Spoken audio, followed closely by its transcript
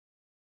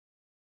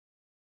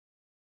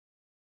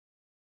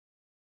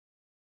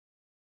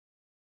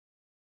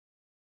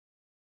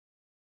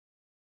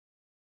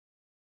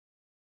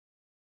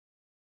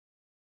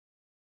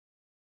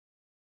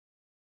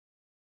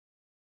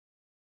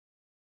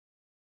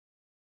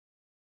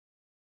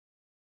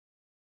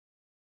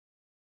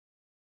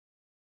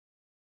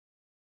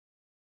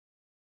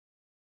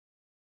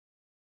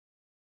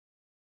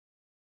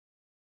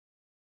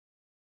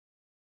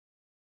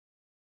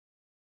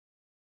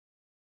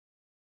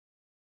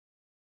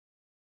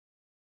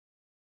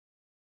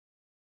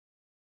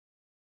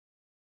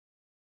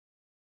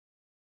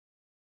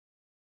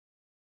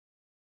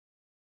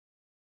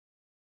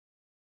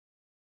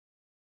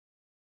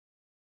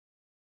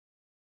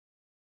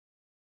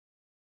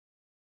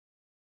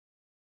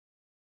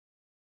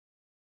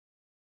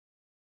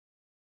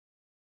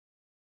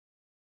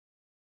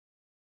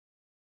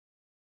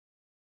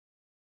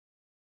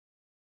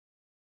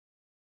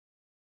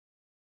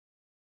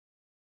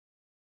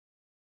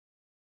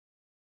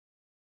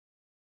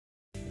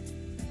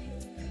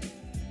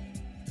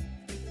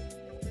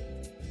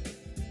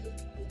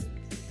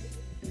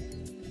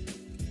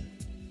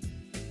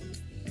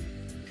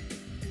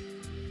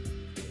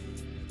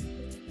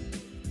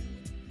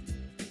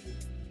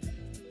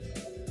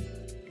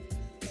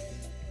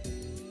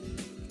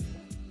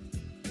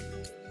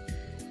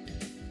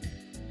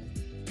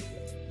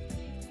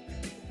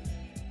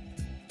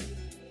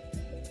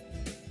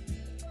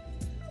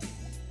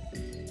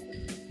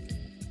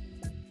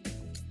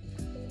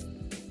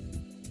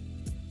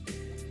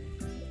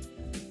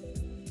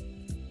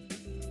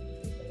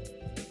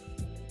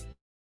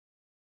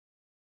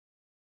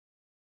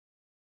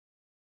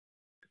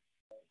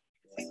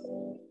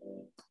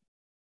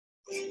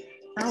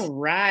All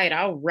right,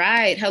 all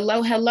right.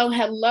 Hello, hello,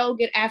 hello.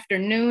 Good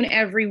afternoon,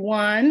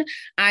 everyone.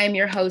 I am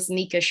your host,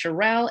 Nika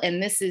Sherrill,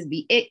 and this is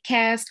the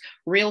ItCast,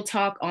 Real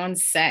Talk on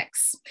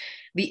Sex.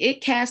 The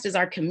ItCast is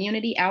our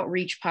community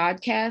outreach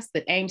podcast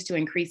that aims to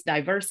increase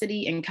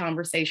diversity in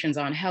conversations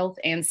on health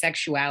and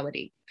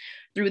sexuality.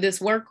 Through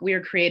this work, we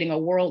are creating a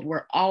world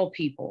where all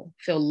people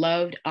feel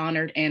loved,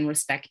 honored, and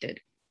respected.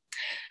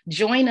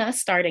 Join us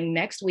starting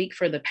next week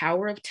for the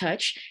Power of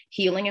Touch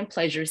Healing and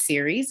Pleasure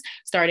series,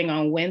 starting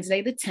on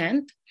Wednesday the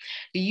 10th.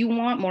 Do you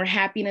want more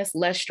happiness,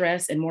 less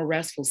stress, and more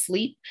restful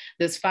sleep?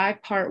 This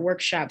 5-part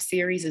workshop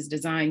series is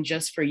designed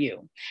just for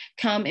you.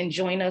 Come and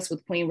join us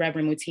with Queen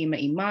Reverend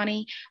Mutima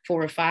Imani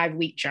for a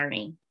 5-week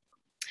journey.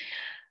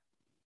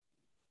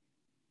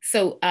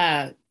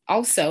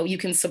 Also, you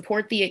can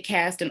support the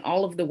ItCast and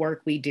all of the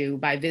work we do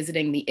by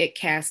visiting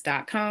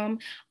theitcast.com,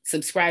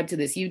 subscribe to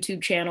this YouTube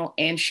channel,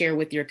 and share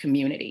with your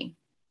community.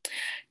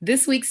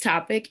 This week's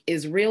topic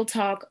is Real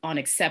Talk on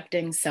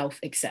Accepting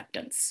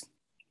Self-Acceptance.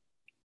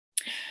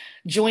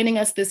 Joining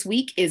us this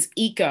week is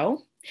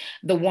Eco,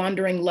 the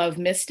Wandering Love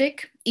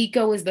Mystic.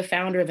 Eco is the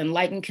founder of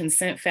Enlightened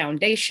Consent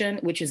Foundation,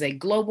 which is a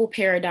global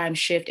paradigm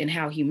shift in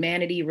how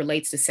humanity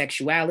relates to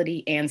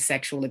sexuality and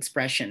sexual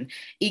expression.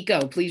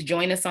 Eco, please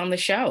join us on the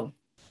show.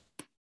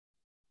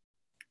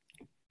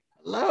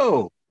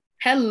 Hello.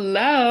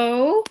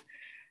 Hello.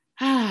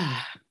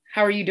 How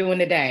are you doing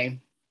today?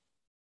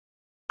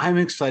 I'm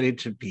excited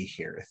to be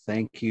here.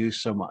 Thank you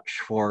so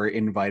much for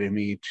inviting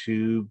me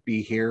to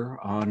be here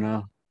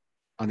on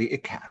the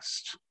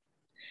ItCast.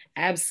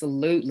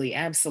 Absolutely,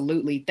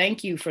 absolutely.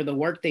 Thank you for the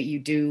work that you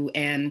do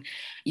and,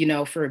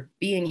 for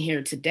being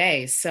here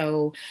today.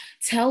 So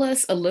tell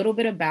us a little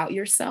bit about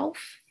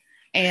yourself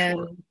and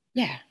Sure.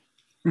 Yeah.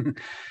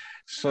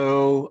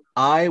 So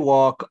I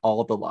walk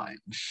all the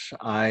lines.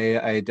 I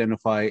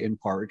identify in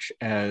part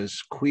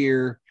as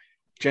queer,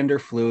 gender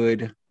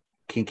fluid,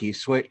 kinky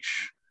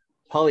switch,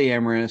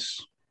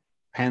 polyamorous,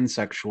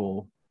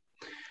 pansexual,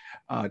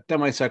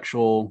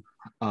 demisexual,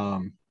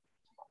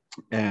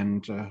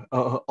 and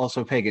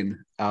also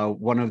pagan.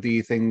 One of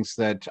the things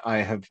that I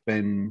have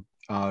been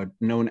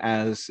known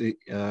as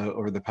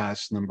over the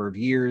past number of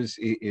years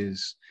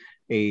is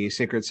a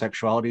sacred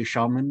sexuality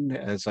shaman,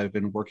 as I've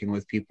been working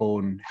with people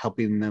and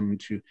helping them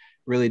to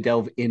really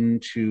delve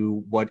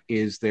into what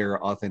is their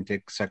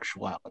authentic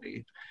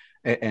sexuality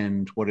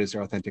and what is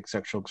their authentic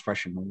sexual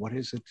expression. What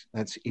is it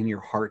that's in your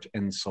heart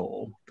and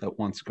soul that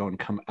wants to go and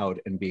come out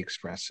and be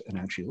expressed and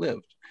actually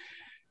lived?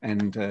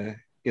 And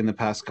in the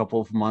past couple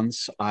of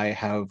months, I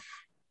have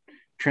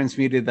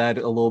transmuted that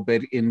a little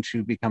bit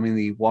into becoming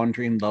the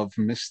Wandering Love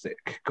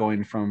Mystic,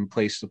 going from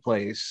place to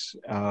place,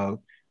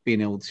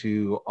 being able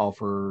to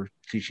offer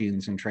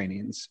teachings and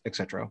trainings,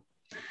 etc.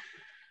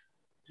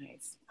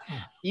 Nice.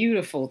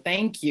 Beautiful.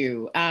 Thank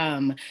you.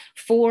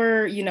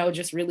 For,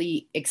 just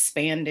really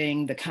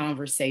expanding the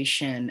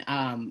conversation,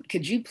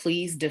 could you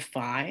please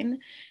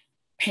define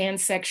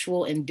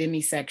pansexual and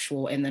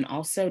demisexual, and then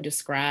also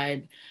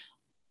describe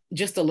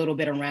just a little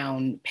bit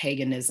around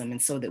paganism,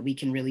 and so that we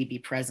can really be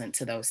present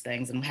to those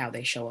things and how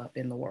they show up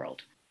in the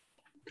world?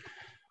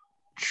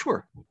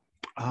 Sure.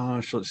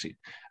 So let's see.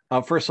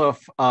 First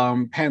off,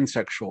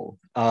 pansexual.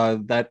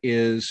 That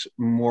is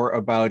more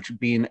about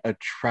being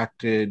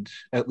attracted,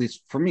 at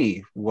least for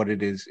me, what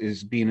it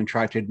is being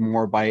attracted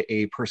more by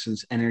a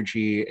person's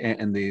energy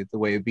and the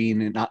way of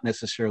being, and not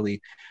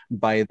necessarily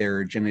by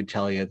their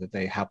genitalia that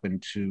they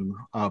happen to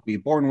be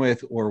born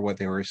with or what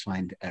they were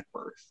assigned at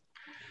birth.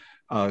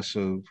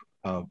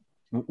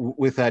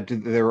 With that,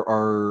 there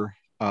are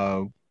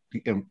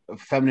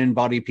feminine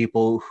body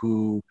people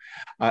who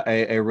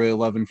I really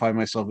love and find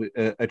myself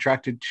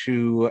attracted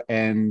to,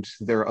 and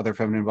there are other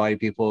feminine body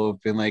people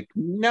who've been like,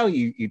 no,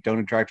 you don't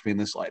attract me in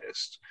the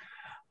slightest.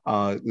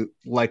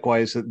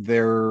 Likewise,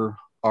 there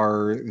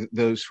are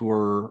those who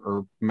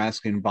are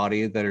masculine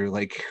body that are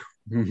like,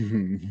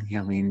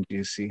 yummy and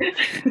juicy,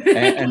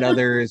 and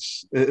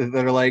others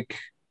that are like,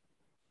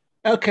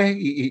 okay,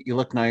 you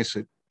look nice,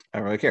 I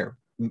don't really care.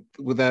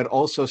 With that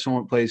also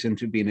somewhat plays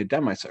into being a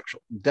demisexual.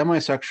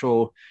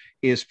 Demisexual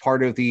is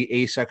part of the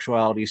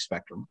asexuality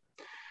spectrum.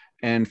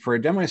 And for a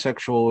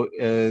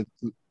demisexual,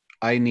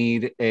 I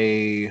need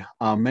a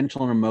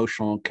mental and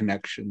emotional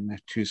connection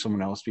to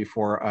someone else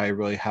before I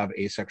really have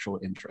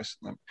asexual interest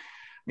in them.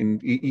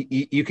 And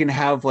you can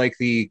have like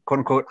the quote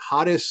unquote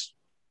hottest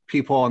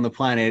people on the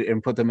planet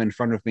and put them in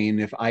front of me.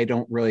 And if I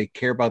don't really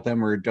care about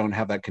them or don't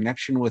have that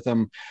connection with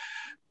them,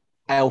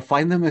 I'll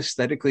find them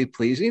aesthetically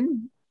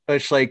pleasing.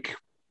 It's like,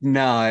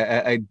 no,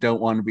 I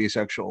don't want to be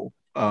sexual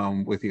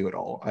with you at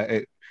all.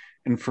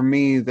 And for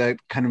me, that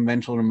kind of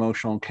mental and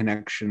emotional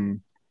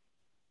connection,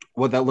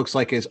 what that looks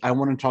like is I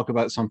want to talk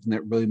about something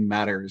that really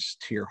matters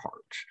to your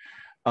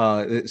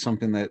heart.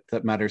 Something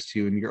that matters to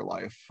you in your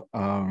life.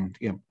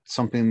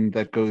 Something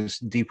that goes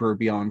deeper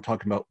beyond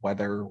talking about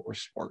weather or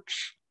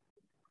sports.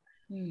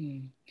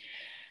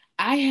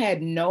 I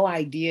had no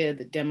idea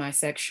that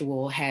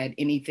demisexual had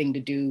anything to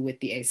do with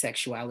the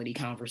asexuality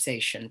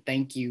conversation.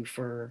 Thank you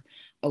for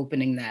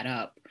opening that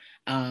up.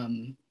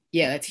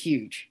 Yeah, that's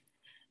huge.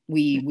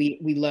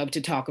 We love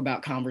to talk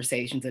about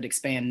conversations that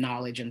expand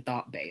knowledge and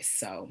thought base.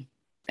 So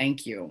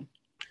thank you.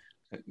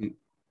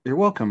 You're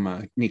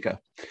welcome, Nika.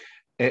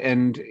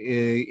 And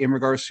in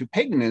regards to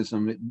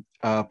paganism,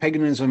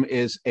 paganism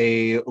is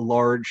a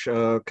large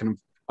kind of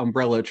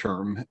umbrella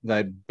term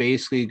that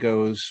basically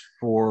goes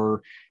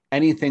for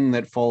anything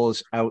that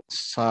falls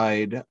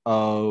outside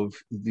of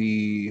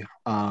the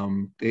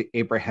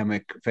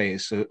Abrahamic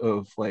faith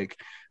of like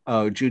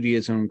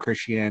Judaism,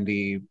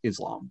 Christianity,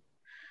 Islam.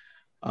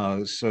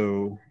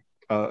 So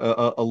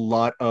a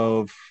lot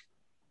of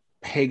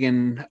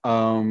pagan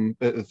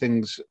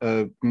things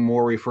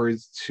more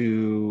refers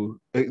to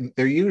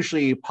they're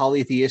usually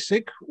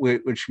polytheistic,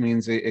 which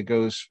means it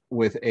goes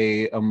with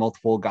a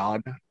multiple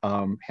god,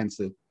 hence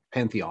the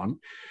pantheon,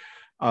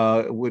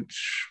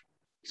 which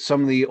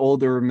some of the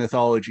older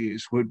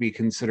mythologies would be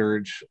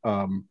considered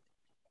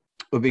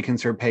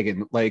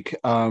pagan, like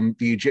the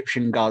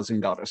Egyptian gods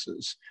and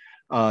goddesses,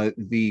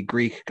 the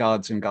Greek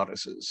gods and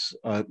goddesses,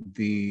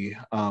 the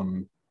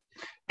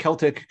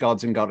Celtic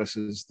gods and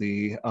goddesses,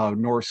 the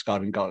Norse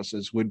god and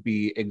goddesses would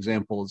be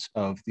examples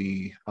of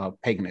the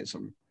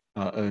paganism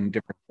in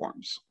different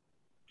forms.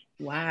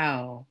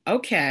 Wow.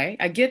 Okay,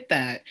 I get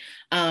that.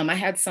 I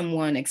had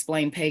someone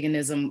explain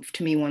paganism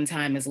to me one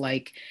time as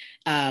like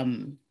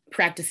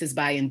practices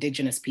by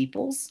indigenous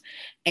peoples,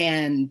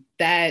 and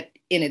that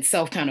in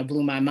itself kind of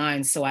blew my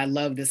mind. So I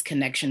love this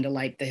connection to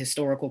like the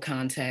historical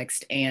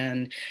context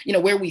and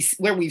where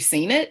we've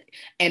seen it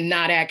and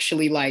not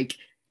actually like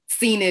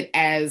seen it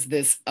as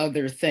this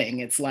other thing.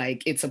 It's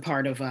like it's a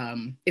part of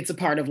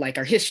like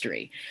our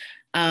history.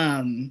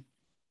 Um,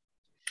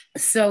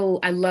 so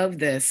I love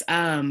this.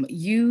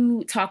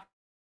 You talk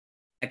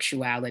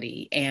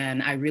sexuality,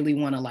 and I really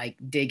want to like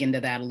dig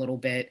into that a little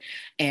bit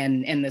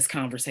and in this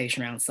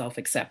conversation around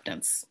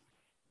self-acceptance.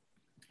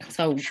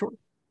 So Sure.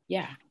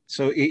 yeah.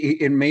 So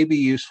it may be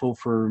useful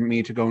for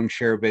me to go and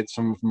share a bit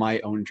some of my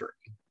own journey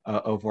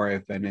of where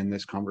I've been in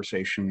this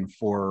conversation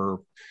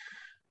for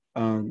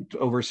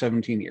over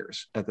 17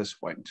 years at this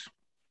point.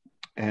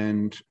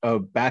 And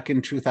back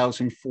in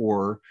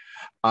 2004,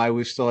 I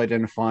was still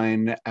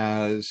identifying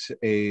as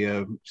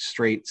a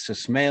straight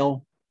cis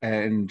male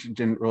and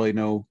didn't really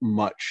know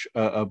much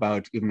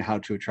about even how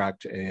to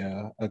attract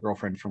a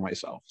girlfriend for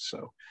myself.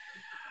 So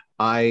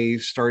I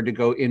started to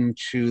go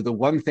into the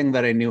one thing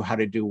that I knew how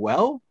to do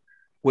well,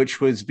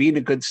 which was being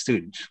a good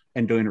student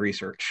and doing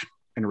research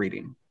and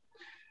reading.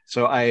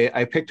 So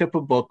I picked up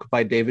a book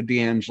by David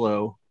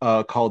D'Angelo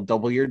called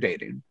Double Your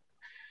Dating.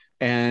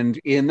 And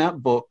in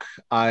that book,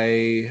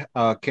 I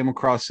came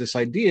across this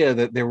idea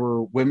that there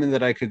were women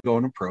that I could go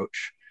and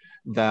approach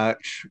that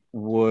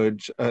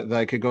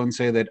I could go and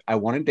say that I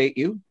want to date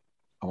you,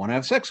 I want to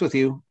have sex with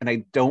you, and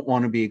I don't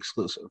want to be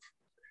exclusive.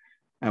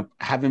 Now,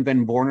 having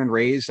been born and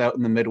raised out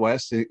in the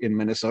Midwest in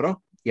Minnesota,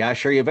 yeah,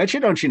 sure, you betcha,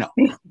 don't you know?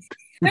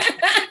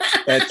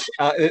 That's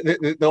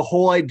the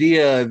whole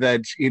idea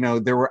that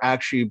there will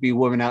actually be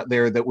women out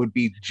there that would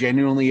be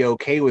genuinely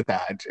okay with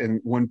that and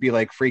wouldn't be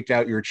like freaked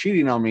out, you're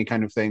cheating on me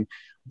kind of thing,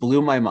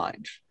 blew my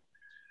mind.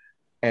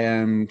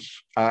 And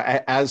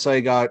as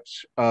I got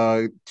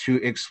to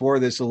explore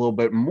this a little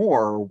bit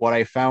more, what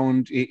I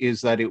found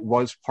is that it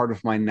was part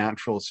of my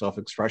natural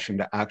self-expression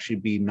to actually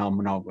be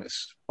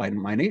non-monogamous by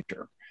my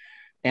nature.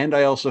 And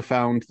I also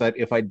found that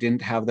if I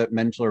didn't have that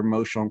mental or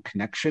emotional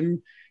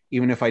connection,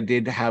 even if I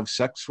did have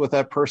sex with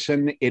that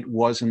person, it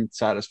wasn't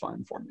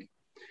satisfying for me.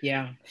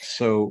 Yeah.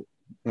 So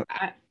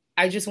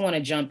I just want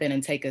to jump in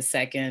and take a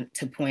second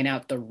to point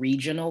out the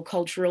regional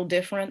cultural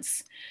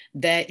difference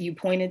that you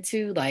pointed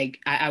to. Like,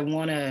 I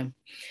want to,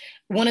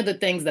 one of the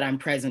things that I'm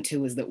present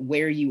to is that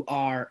where you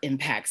are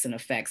impacts and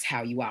affects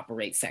how you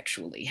operate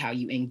sexually, how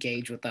you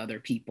engage with other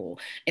people.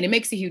 And it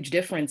makes a huge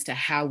difference to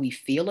how we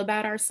feel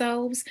about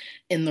ourselves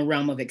in the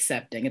realm of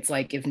accepting. It's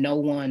like if no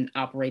one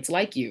operates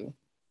like you,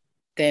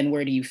 then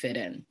where do you fit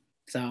in?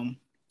 So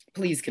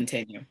please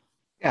continue.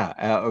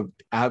 yeah,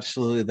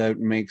 absolutely, that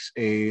makes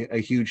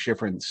a huge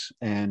difference.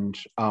 And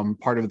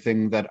part of the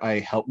thing that I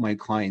help my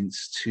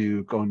clients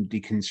to go and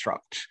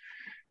deconstruct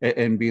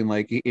and being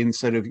like,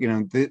 instead of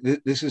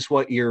this is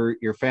what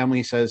your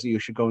family says you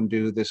should go and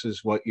do, this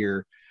is what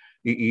your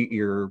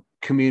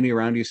community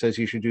around you says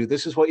you should do,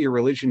 this is what your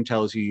religion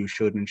tells you you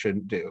should and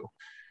shouldn't do,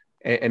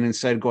 and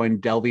instead going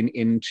delving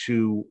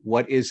into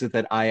what is it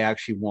that I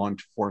actually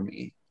want for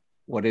me,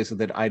 what is it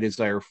that I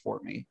desire for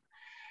me.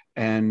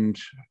 And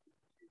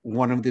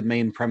one of the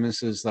main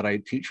premises that I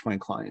teach my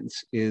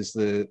clients is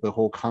the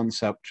whole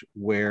concept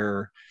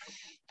where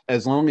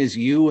as long as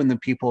you and the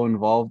people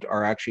involved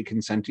are actually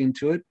consenting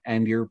to it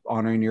and you're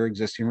honoring your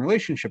existing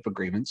relationship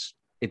agreements,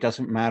 it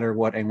doesn't matter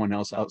what anyone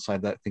else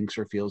outside that thinks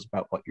or feels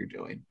about what you're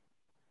doing.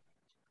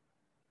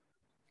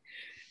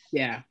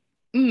 Yeah.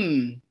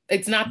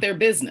 It's not their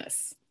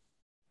business.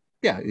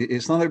 Yeah,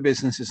 it's not their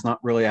business. It's not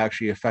really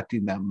actually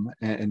affecting them.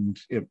 And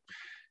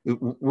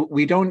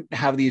we don't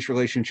have these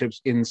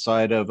relationships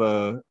inside of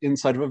a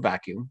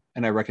vacuum,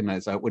 and I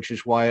recognize that, which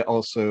is why I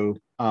also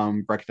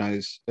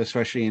recognize,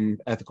 especially in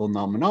ethical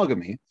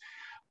non-monogamy,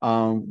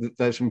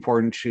 That's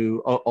important to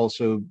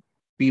also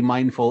be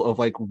mindful of,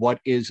 like, what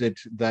is it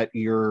that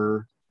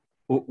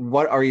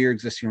what are your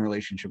existing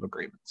relationship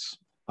agreements?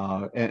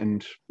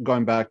 And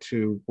going back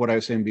to what I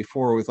was saying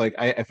before, with like,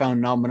 I found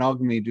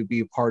non-monogamy to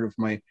be a part of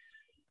my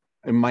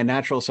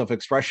natural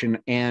self-expression.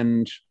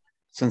 And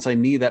since I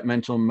need that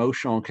mental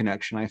emotional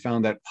connection, I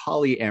found that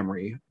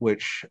polyamory,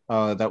 which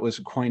that was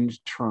a coined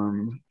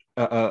term,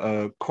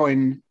 a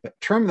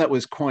term that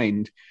was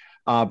coined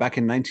back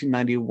in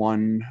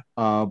 1991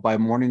 by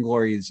Morning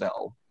Glory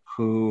Zell,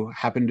 who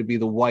happened to be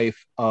the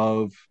wife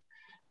of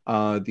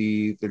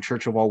the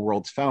Church of All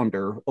Worlds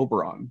founder,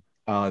 Oberon.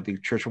 The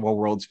Church of All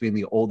Worlds being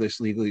the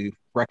oldest legally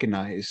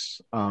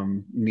recognized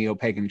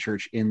neo-pagan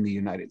church in the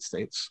United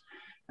States,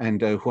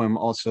 and who I'm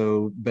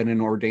also been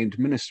an ordained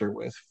minister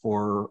with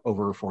for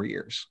over 4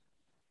 years.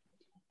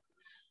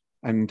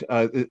 And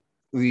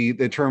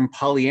the term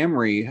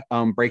polyamory,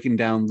 breaking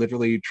down,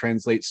 literally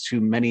translates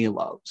to many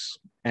loves.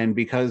 And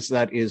because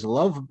that is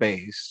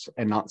love-based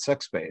and not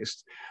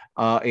sex-based,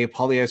 a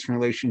polyamorous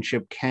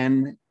relationship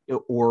can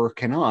or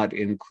cannot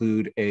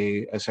include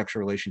a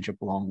sexual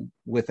relationship along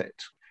with it,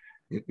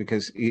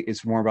 because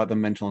it's more about the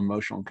mental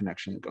emotional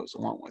connection that goes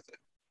along with it.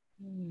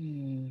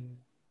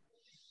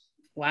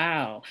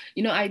 Wow.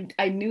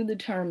 I knew the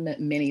term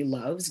that many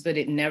loves, but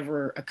it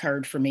never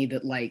occurred for me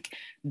that like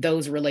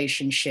those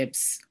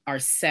relationships are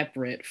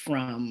separate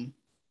from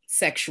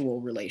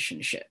sexual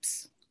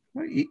relationships.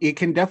 It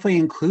can definitely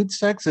include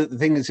sex. The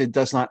thing is, it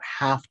does not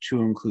have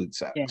to include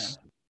Yeah. sex.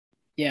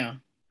 Yeah.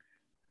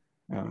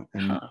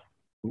 And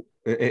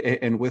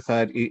and with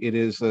that,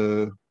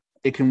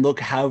 it can look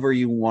however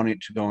you want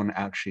it to go and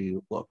actually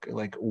look.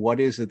 Like, what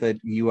is it that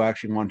you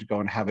actually want to go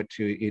and have it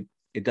to?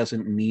 It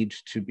doesn't need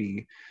to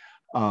be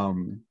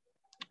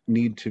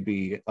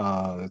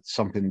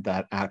something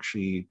that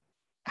actually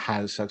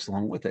has sex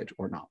along with it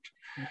or not,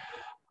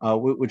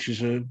 which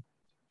is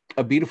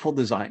a beautiful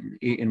design,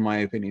 in my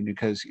opinion,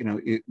 because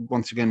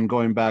once again,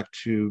 going back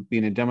to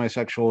being a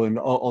demisexual, and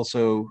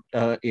also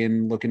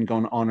in looking to go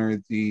and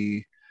honor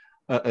the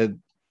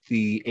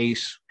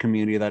ace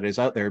community that is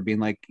out there, being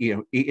like,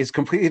 it's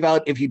completely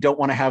valid if you don't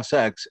want to have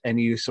sex and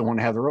you still want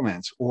to have the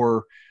romance,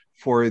 or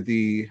for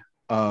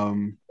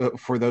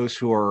for those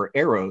who are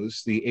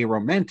aros, the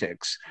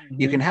aromantics,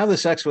 you can have the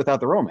sex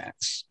without the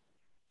romance,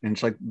 and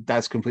it's like,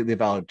 that's completely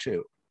valid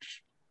too.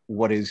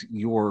 What is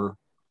your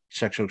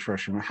sexual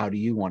expression? How do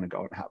you want to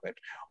go and have it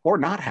or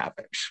not have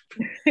it?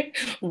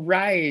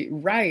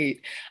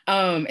 Right.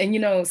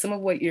 And some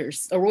of what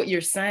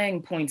you're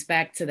saying points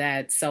back to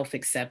that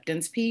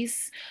self-acceptance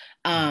piece.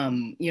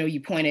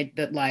 You pointed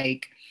that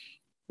like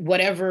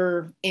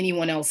whatever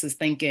anyone else is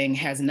thinking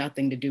has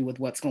nothing to do with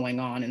what's going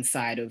on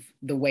inside of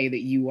the way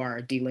that you are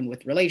dealing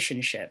with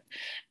relationship.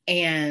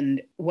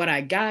 And what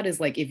I got is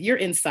like, if you're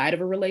inside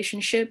of a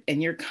relationship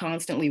and you're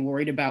constantly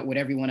worried about what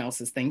everyone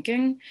else is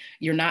thinking,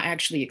 you're not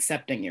actually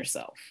accepting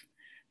yourself.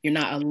 You're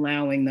not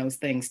allowing those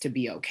things to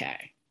be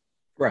okay.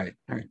 Right.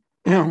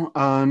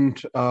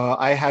 And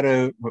I had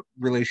a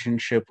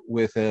relationship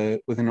with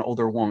an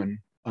older woman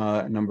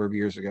a number of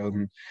years ago,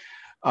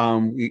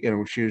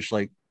 and she was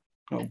like,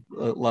 a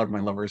lot of my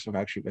lovers have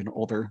actually been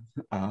older.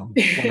 One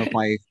of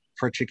my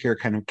particular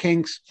kind of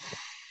kinks.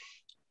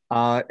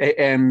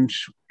 And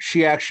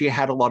she actually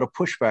had a lot of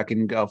pushback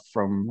and guff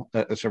from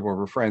several of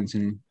her friends.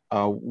 And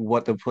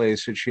what the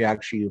place that she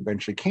actually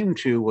eventually came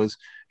to was,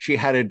 she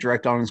had a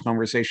direct, honest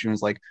conversation. It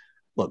was like,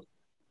 look,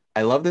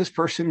 I love this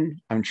person.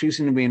 I'm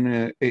choosing to be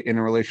in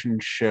a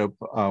relationship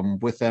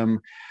with them.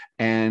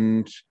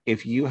 And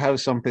if you have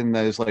something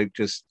that is like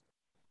just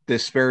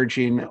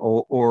disparaging,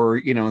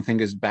 or think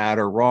is bad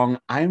or wrong,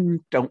 I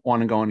don't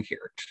want to go and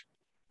hear it.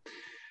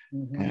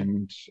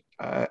 And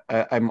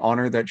I'm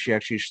honored that she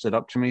actually stood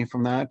up to me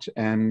from that.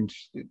 And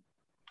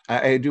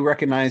I do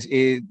recognize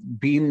it,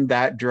 being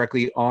that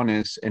directly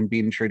honest and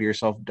being true to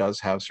yourself does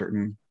have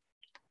certain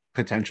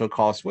potential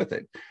costs with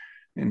it.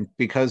 And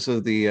because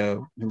of the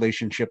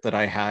relationship that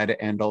I had,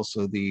 and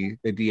also the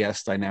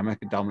DS dynamic,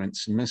 dominant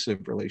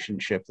submissive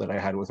relationship that I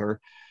had with her,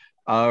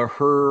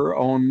 her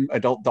own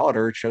adult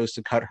daughter chose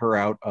to cut her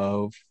out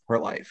of her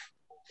life.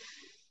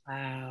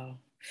 Wow.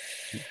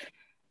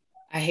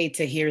 I hate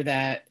to hear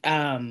that.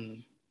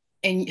 And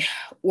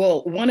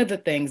well, one of the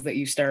things that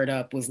you stirred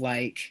up was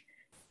like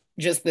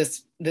just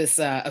this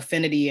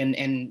affinity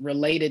and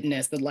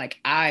relatedness that like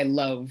I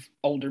love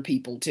older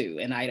people too,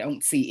 and I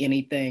don't see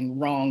anything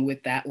wrong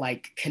with that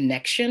like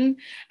connection.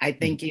 I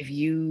think if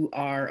you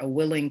are a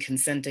willing,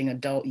 consenting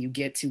adult, you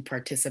get to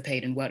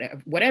participate in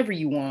whatever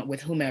you want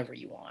with whomever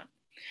you want.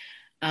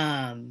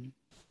 And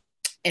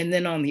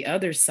then on the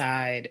other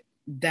side,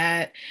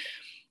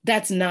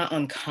 that's not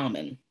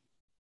uncommon.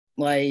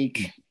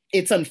 Like,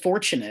 it's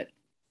unfortunate.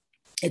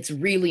 It's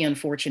really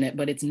unfortunate,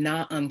 but it's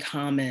not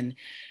uncommon.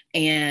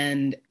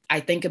 And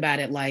I think about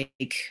it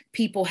like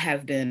people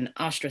have been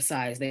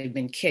ostracized. They've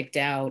been kicked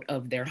out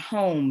of their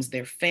homes,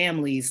 their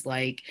families,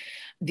 like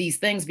these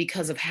things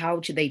because of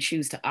how they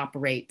choose to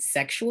operate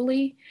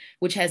sexually,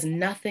 which has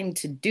nothing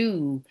to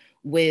do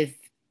with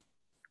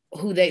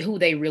who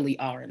they really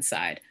are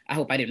inside. I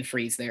hope I didn't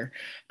freeze there.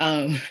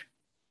 Um,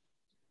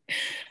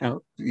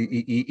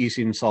 You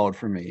seem solid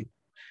for me.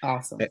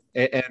 awesome.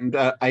 And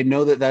I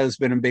know that has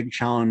been a big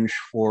challenge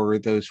for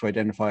those who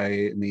identify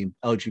in the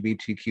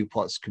LGBTQ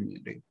plus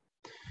community.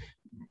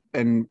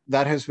 And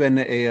that has been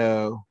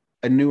a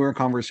newer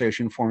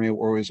conversation for me,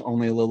 where it was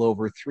only a little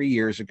over 3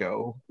 years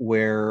ago,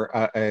 where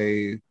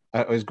I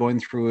was going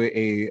through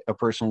a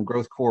personal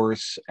growth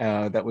course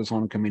that was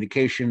on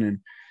communication, and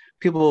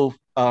people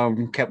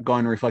kept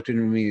going, reflecting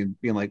on me and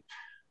being like,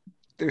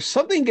 there's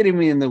something getting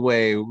me in the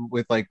way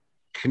with like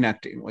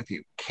connecting with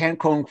you. Can't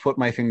quote put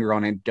my finger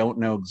on it. Don't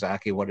know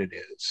exactly what it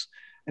is.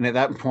 And at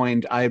that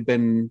point, I had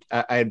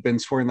been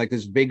sporting like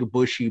this big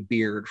bushy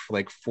beard for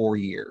like 4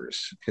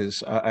 years,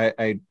 because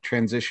I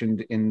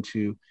transitioned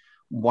into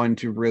wanting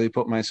to really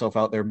put myself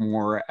out there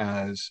more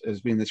as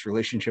being this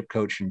relationship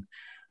coach. And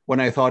when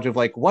I thought of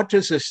like, what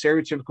does a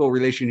stereotypical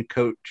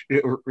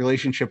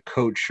relationship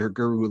coach or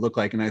guru look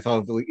like, and I thought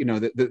of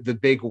the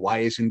big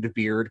wizened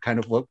beard kind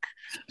of look,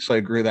 so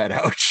I grew that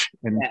out.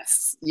 And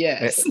Yes,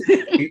 yes.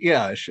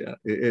 yeah,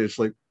 it's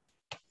like,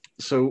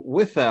 so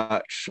with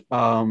that,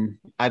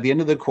 at the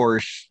end of the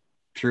course,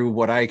 through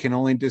what I can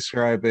only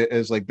describe it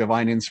as like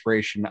divine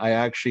inspiration, I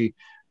actually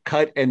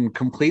cut and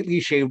completely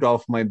shaved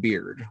off my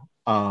beard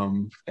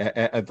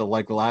at the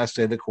like last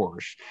day of the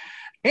course.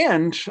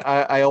 And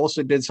I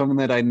also did something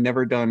that I'd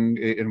never done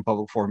in a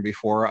public forum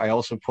before. I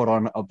also put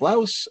on a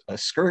blouse, a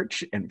skirt,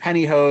 and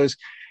pantyhose.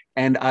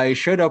 And I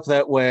showed up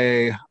that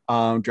way,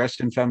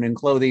 dressed in feminine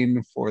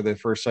clothing for the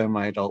first time in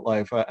my adult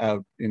life,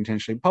 out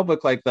intentionally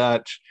public like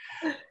that,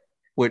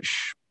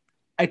 which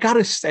I got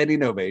a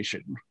standing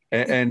ovation.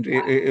 And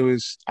it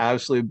was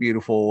absolutely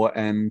beautiful.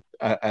 And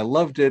I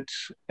loved it.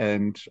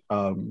 And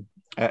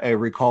I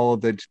recall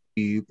that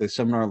the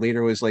seminar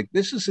leader was like,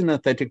 this is an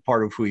authentic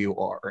part of who you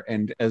are.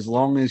 And as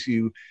long as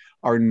you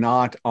are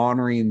not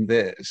honoring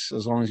this,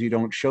 as long as you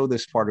don't show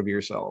this part of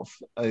yourself,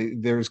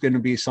 there's going to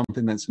be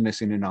something that's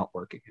missing and not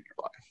working in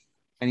your life.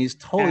 And he's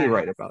totally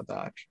right about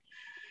that.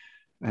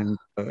 And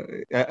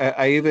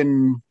I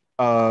even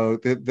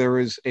there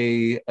was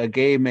a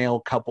gay male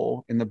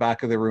couple in the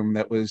back of the room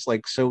that was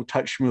like so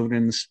touch moved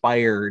and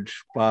inspired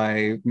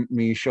by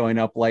me showing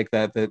up like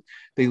that, that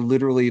they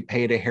literally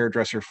paid a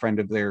hairdresser friend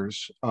of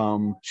theirs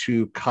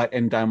to cut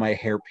and dye my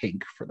hair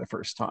pink for the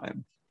first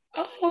time.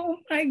 Oh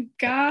my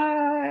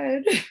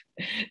God.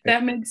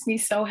 That makes me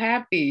so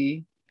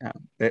happy.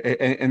 Yeah.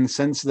 And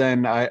since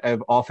then,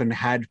 I've often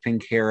had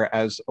pink hair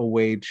as a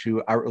way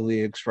to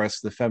outwardly express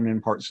the feminine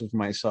parts of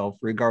myself,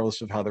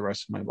 regardless of how the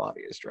rest of my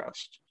body is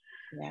dressed.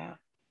 Yeah.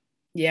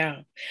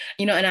 Yeah.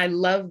 And I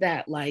love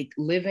that, like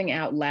living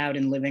out loud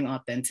and living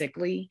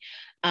authentically,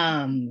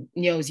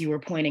 as you were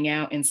pointing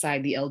out,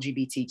 inside the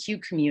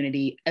LGBTQ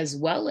community, as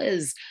well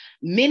as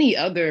many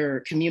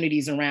other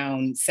communities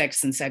around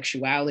sex and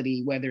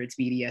sexuality, whether it's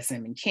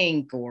BDSM and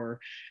kink, or,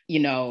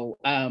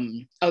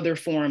 other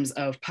forms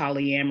of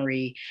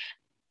polyamory.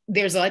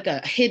 There's like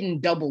a hidden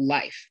double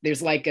life.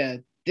 There's like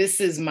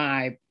this is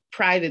my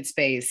private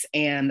space,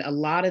 and a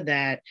lot of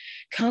that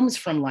comes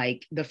from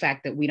like the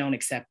fact that we don't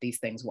accept these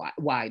things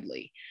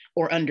widely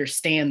or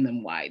understand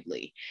them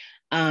widely.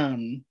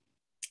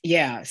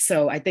 Yeah,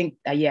 so I think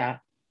yeah,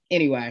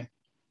 anyway.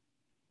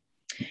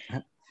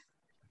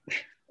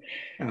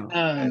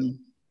 Oh,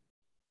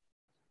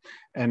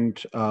 and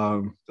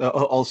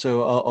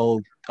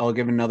also I'll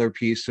give another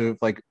piece of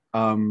like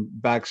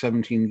back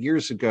 17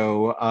 years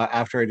ago,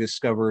 after I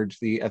discovered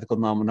the ethical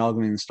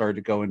non-monogamy and started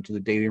to go into the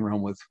dating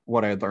realm with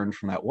what I had learned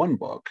from that one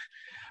book.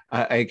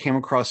 I came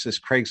across this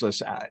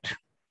Craigslist ad. Do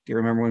you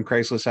remember when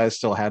Craigslist ads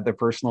still had their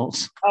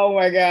personals? Oh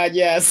my God,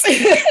 yes.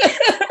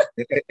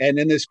 And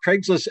in this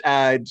Craigslist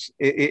ad,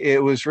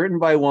 it was written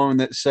by a woman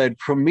that said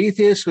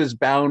Prometheus was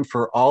bound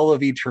for all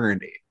of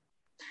eternity.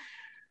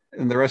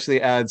 And the rest of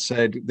the ad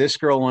said, this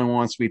girl only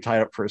wants to be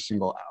tied up for a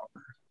single hour.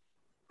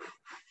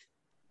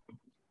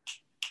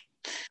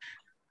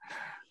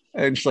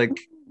 And it's like,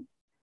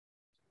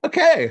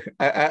 okay,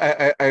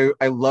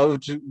 I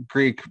loved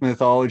Greek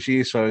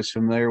mythology, so I was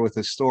familiar with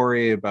the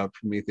story about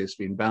Prometheus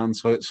being bound.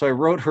 So I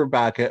wrote her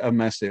back a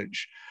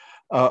message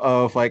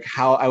of like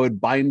how I would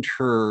bind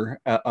her.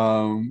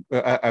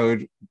 I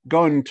would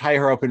go and tie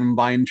her up and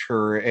bind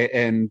her,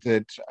 and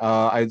that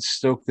I'd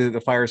stoke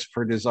the fires of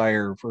her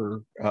desire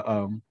for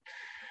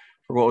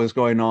what was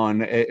going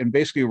on, and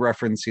basically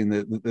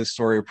referencing the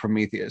story of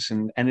Prometheus,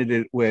 and ended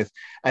it with,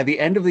 at the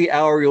end of the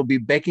hour, you'll be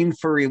begging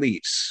for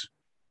release,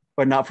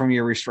 but not from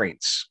your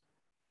restraints.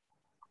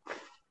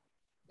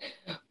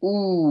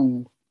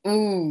 Ooh,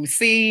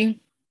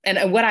 see,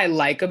 and what I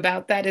like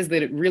about that is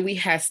that it really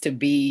has to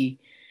be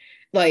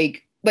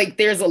like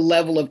there's a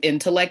level of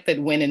intellect that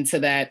went into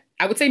that.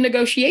 I would say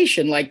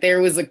negotiation. Like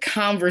there was a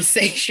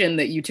conversation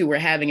that you two were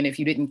having, and if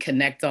you didn't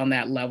connect on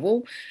that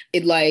level,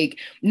 it like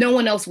no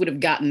one else would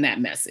have gotten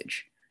that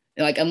message,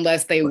 like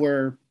unless they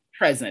were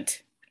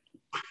present.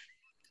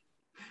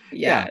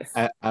 Yes.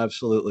 Yeah,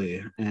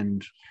 absolutely.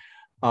 And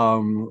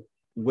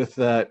with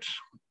that,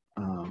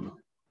 um,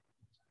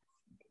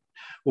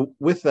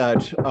 with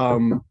that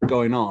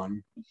going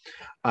on,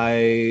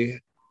 I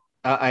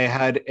I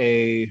had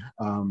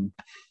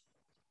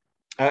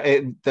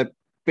that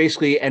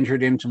basically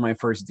entered into my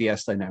first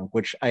DS dynamic,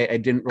 which I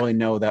didn't really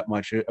know that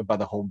much about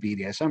the whole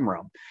BDSM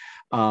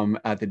realm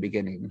at the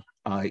beginning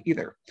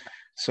either.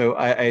 So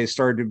I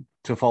started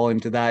to fall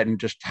into that and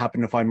just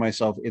happened to find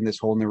myself in this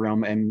whole new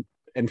realm and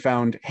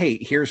found, hey,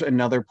 here's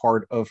another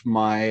part of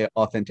my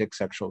authentic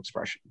sexual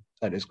expression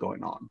that is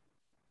going on.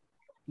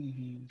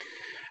 Mm-hmm.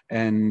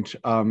 And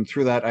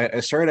through that, I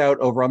started out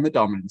over on the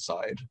dominant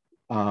side.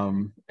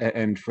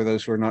 And for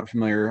those who are not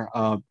familiar,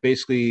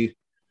 basically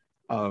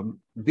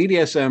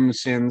BDSM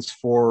stands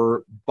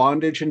for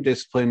bondage and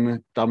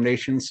discipline,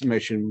 domination,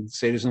 submission,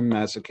 sadism,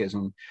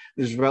 masochism.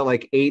 There's about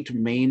like 8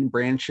 main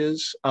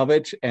branches of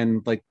it,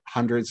 and like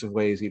hundreds of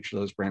ways each of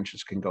those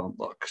branches can go and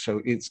look.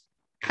 So it's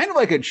kind of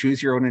like a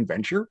choose your own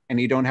adventure, and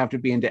you don't have to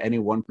be into any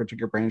one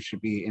particular branch to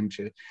be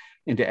into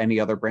any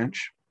other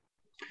branch.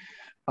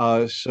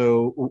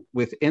 So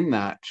within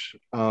that,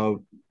 uh,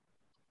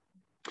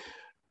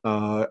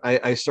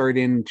 I started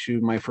into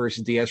my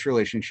first DS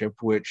relationship,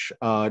 which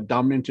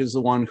dominant is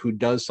the one who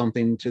does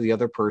something to the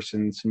other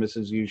person.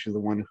 Submissive is usually the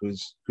one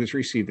who's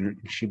receiving it.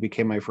 She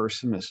became my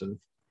first submissive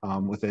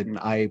with it, and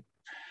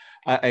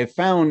I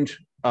found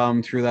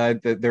through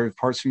that there were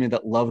parts of me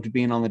that loved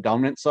being on the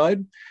dominant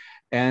side,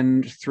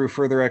 and through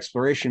further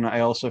exploration,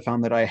 I also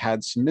found that I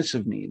had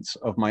submissive needs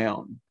of my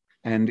own,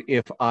 and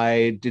if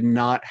I did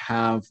not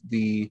have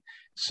the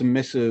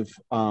submissive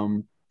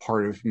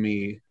part of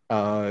me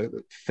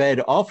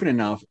fed often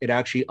enough, it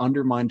actually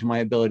undermined my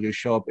ability to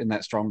show up in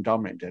that strong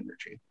dominant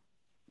energy.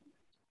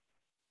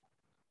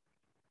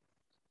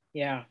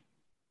 Yeah.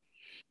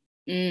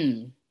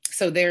 Mm.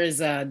 So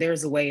there's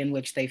a way in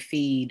which they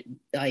feed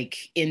like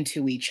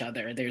into each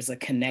other. There's a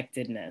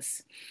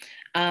connectedness.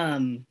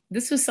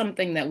 This was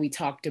something that we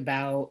talked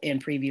about in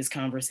previous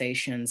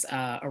conversations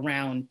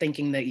around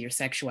thinking that your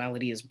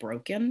sexuality is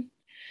broken.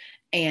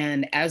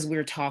 And as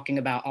we're talking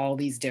about all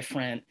these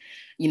different,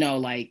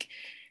 like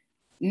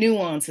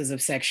nuances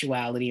of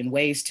sexuality and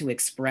ways to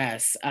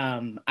express,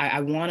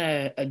 I want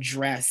to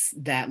address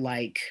that,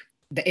 like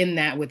in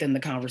that within the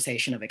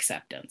conversation of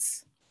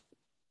acceptance.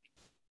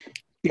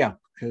 Yeah,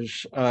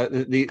 because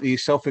the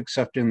self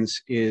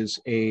acceptance is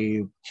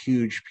a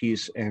huge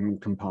piece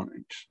and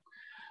component.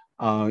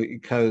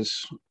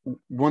 Because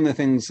one of the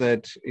things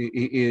that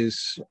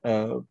is,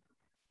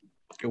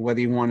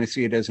 whether you want to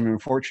see it as an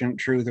unfortunate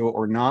truth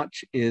or not,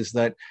 is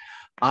that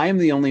I'm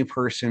the only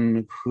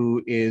person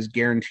who is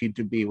guaranteed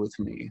to be with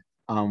me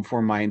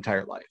for my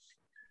entire life.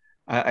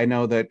 I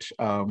know that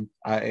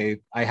I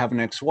have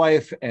an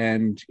ex-wife,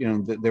 and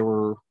there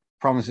were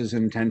promises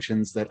and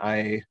intentions that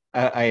I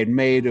had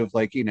made of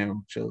like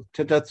to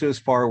death do us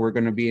part we're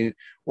going to be,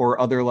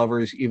 or other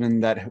lovers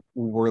even that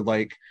were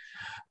like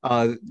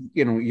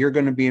you're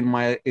going to be in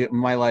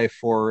my life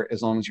for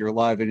as long as you're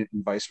alive, and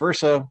vice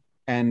versa.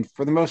 And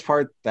for the most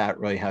part, that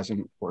really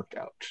hasn't worked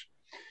out.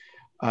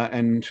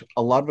 And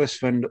a lot of us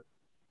spend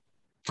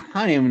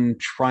time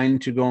trying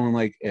to go on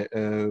like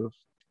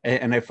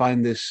and I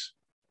find this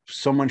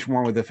so much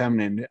more with the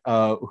feminine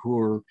who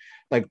are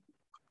like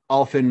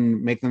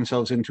often make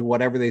themselves into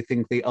whatever they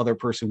think the other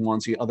person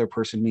wants, the other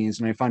person needs.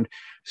 And I find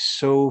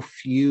so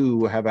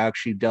few have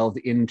actually delved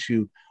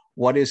into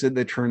what is it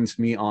that turns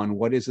me on,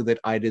 what is it that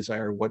I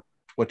desire, what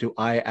do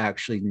I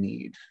actually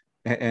need.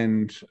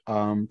 And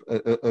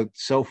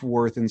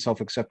self-worth and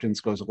self-acceptance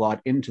goes a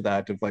lot into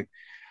that, of like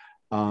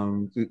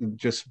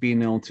just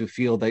being able to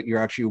feel that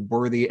you're actually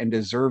worthy and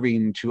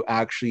deserving to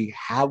actually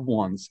have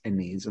wants and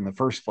needs in the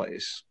first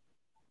place.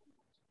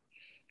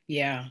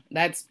 Yeah,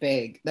 that's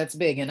big. That's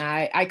big. And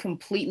I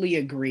completely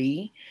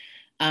agree.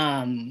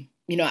 I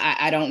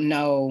don't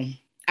know.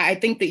 I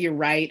think that you're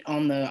right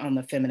on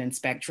the feminine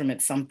spectrum.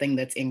 It's something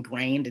that's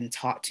ingrained and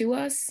taught to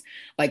us.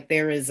 Like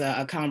there is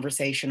a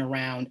conversation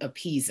around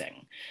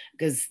appeasing,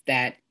 because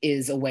that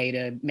is a way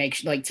to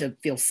make like to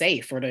feel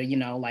safe, or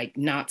to, like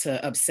not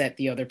to upset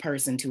the other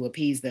person, to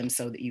appease them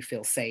so that you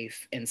feel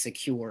safe and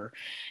secure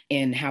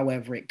in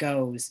however it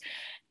goes.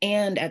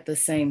 And at the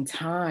same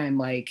time,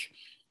 like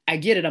I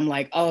get it. I'm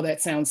like, oh,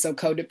 that sounds so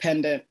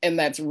codependent, and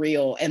that's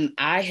real. And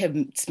I have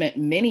spent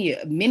many,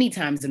 many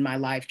times in my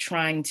life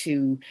trying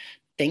to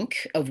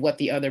think of what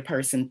the other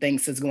person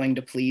thinks is going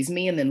to please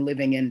me and then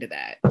living into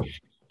that.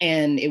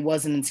 And it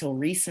wasn't until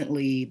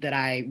recently that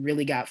I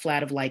really got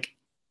flat of like,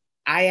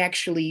 I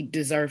actually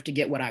deserve to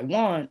get what I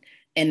want,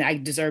 and I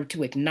deserve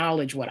to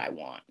acknowledge what I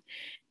want.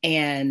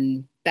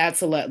 And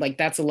that's a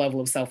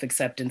level of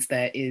self-acceptance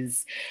that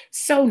is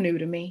so new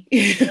to me.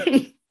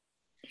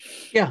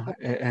 Yeah,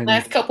 and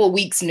Last couple of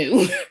weeks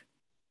new.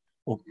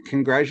 well,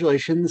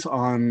 congratulations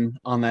on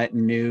that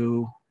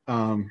new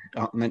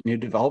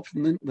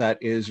development. That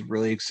is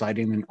really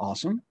exciting and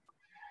awesome.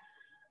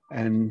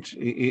 And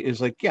it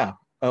is like, yeah,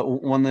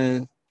 one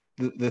of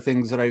the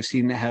things that I've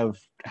seen have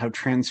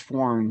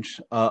transformed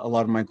a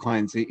lot of my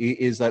clients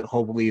is that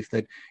whole belief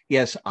that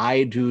yes,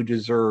 I do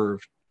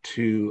deserve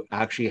to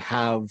actually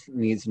have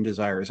needs and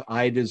desires.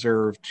 I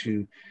deserve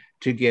to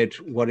get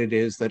what it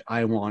is that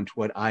I want,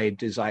 what I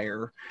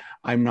desire.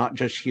 I'm not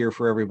just here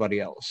for everybody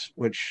else,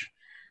 which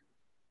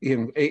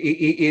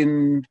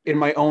in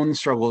my own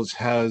struggles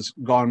has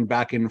gone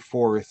back and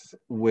forth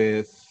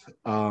with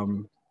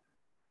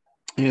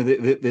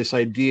this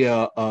idea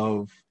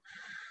of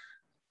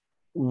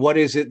what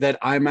is it that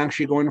I'm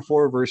actually going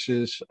for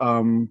versus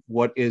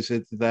what is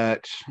it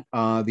that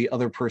the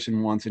other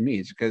person wants and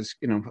needs, because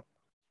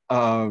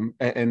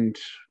and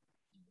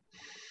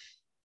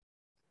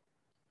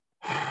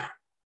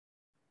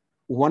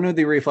one of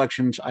the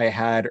reflections I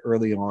had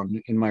early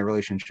on in my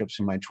relationships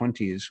in my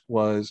 20s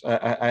was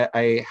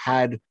I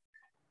had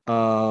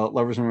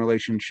lovers and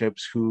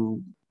relationships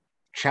who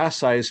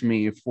chastised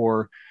me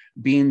for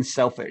being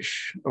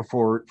selfish,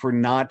 for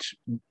not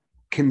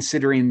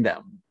considering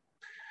them.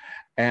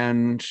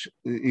 And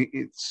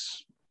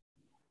it's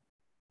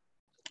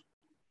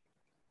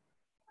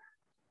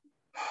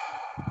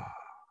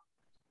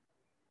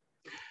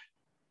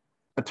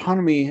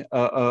autonomy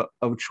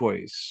of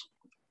choice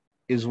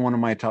is one of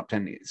my top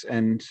 10 needs.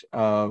 And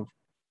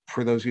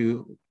for those of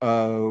you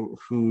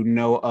who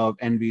know of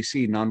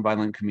NVC,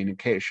 nonviolent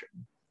communication,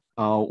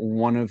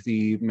 one of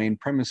the main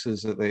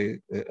premises that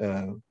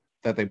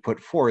they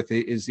put forth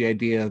is the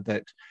idea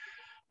that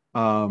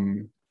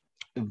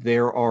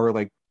there are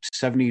like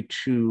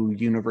 72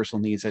 universal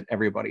needs that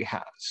everybody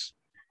has.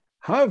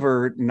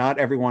 However, not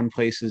everyone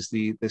places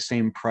the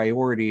same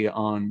priority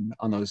on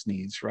those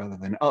needs rather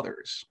than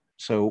others.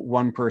 So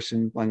one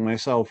person like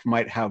myself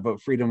might have a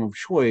freedom of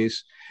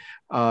choice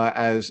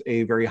as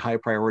a very high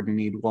priority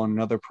need, while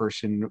another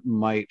person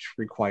might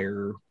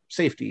require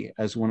safety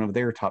as one of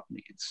their top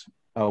needs,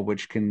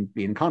 which can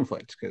be in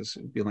conflict because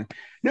it'd be like,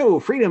 no,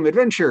 freedom,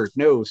 adventure,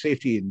 no,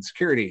 safety and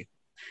security.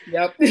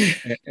 Yep.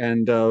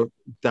 And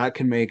that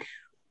can make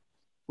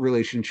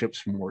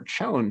relationships more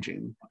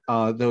challenging,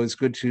 though it's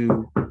good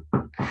to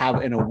have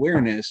an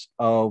awareness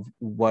of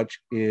what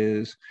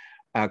is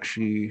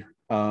actually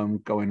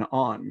going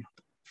on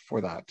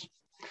for that.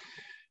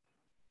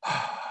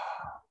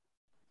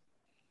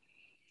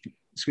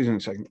 Excuse me a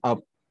second.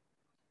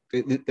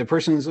 The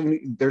person's,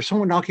 there's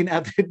someone knocking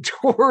at the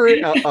door.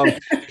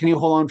 Can you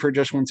hold on for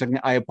just 1 second?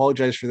 I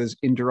apologize for this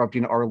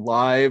interrupting our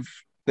live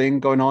thing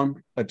going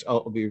on, but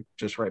I'll be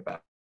just right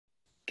back.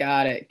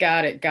 Got it.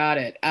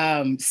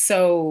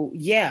 So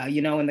yeah,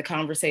 in the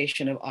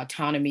conversation of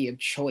autonomy of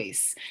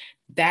choice,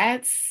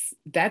 that's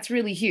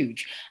really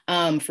huge.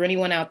 For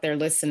anyone out there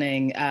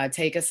listening,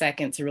 take a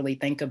second to really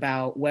think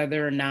about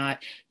whether or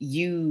not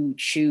you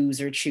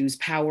choose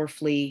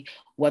powerfully,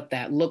 what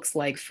that looks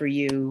like for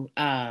you,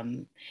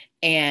 and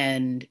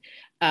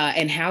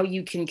how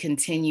you can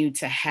continue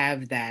to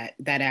have that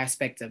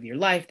aspect of your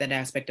life, that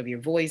aspect of your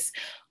voice,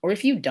 or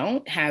if you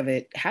don't have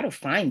it, how to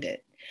find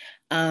it.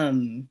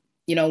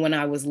 When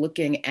I was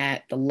looking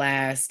at the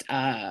last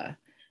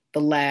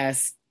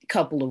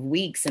couple of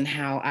weeks and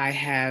how I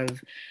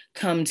have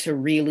come to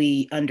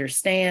really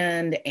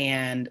understand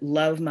and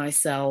love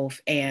myself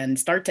and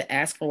start to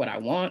ask for what I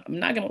want, I'm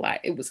not gonna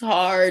lie, it was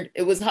hard.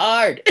 It was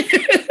hard.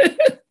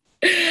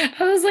 I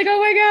was like, oh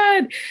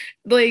my God,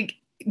 like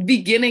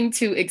beginning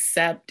to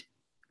accept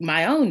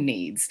my own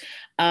needs.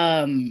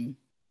 And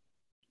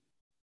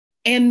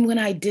when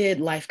I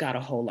did, life got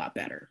a whole lot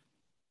better.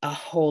 A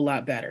whole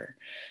lot better.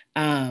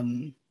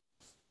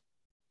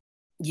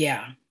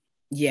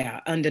 Yeah,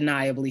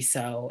 undeniably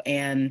so.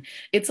 And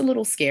it's a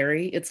little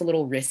scary. It's a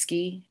little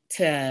risky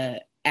to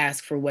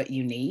ask for what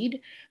you need,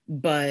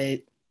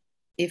 but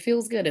it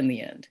feels good in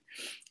the end.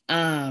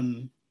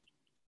 I'm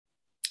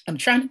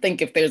trying to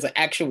think if there's an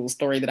actual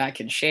story that I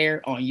can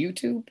share on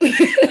YouTube.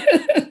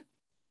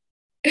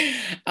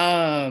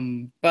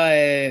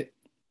 But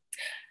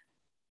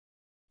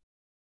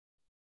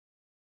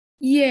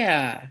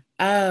yeah.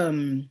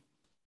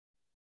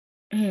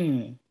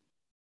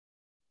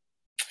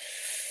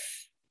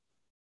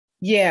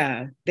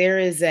 Yeah,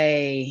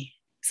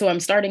 so I'm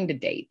starting to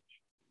date.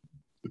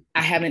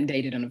 I haven't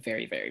dated in a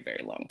very, very,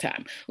 very long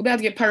time. We're about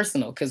to get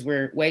personal because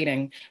we're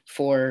waiting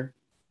for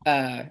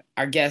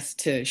our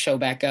guest to show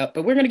back up,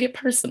 but we're going to get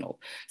personal.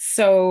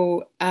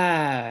 So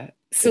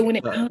when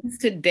it comes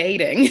to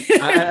dating,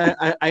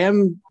 I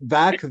am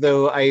back,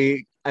 though.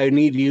 I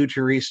need you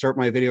to restart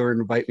my video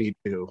and invite me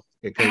to,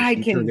 because I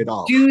you turned can it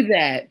off. do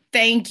that.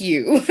 Thank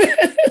you.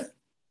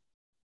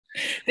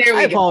 There we go.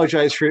 I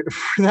apologize for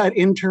that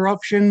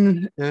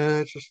interruption.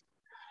 Okay,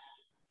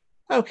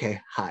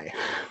 hi.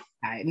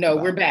 Hi. No,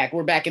 we're back.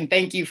 We're back, and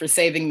thank you for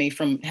saving me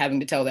from having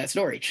to tell that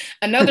story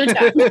another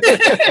time.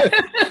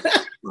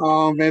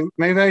 Oh,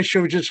 maybe I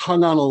should have just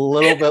hung on a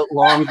little bit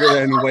longer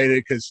and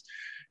waited, because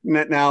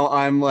now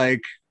I'm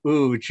like,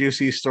 ooh,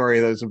 juicy story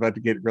that's about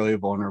to get really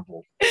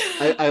vulnerable.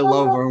 I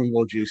love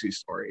vulnerable, juicy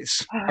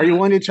stories. Are you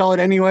willing to tell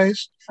it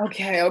anyways?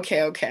 Okay.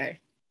 Okay.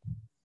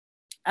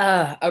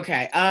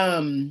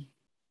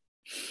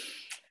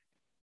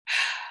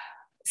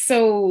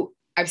 So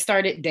I've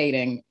started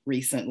dating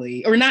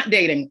recently, or not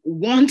dating,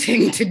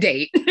 wanting to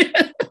date.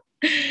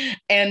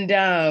 And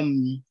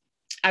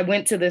I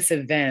went to this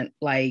event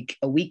like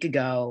a week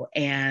ago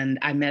and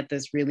I met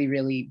this really,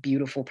 really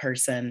beautiful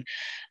person.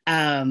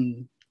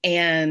 And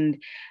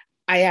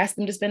I asked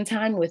them to spend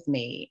time with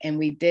me, and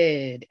we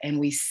did. And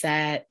we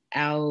sat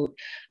out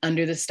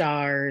under the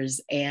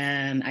stars,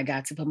 and I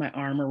got to put my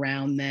arm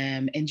around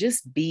them and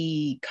just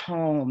be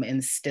calm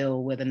and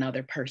still with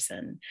another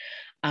person.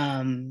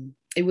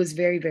 It was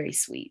very, very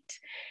sweet.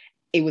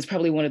 It was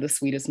probably one of the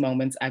sweetest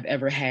moments I've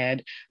ever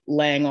had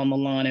laying on the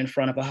lawn in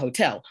front of a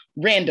hotel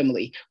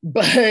randomly,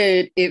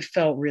 but it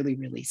felt really,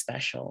 really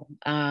special.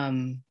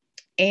 And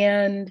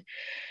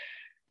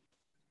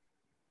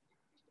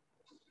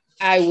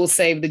I will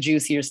save the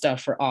juicier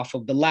stuff for off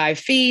of the live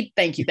feed.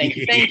 Thank you, thank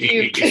you, thank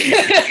you.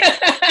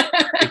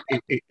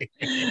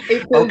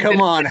 Oh,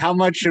 come on. How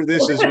much of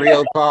this is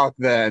real talk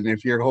then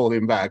if you're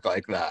holding back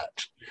like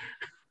that?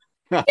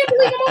 I can't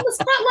believe I'm on the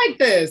spot like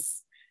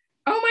this.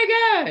 Oh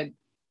my God.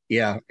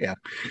 Yeah.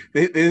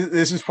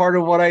 This is part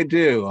of what I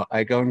do.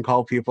 I go and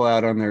call people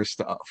out on their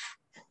stuff.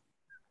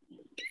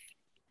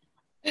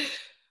 Awkward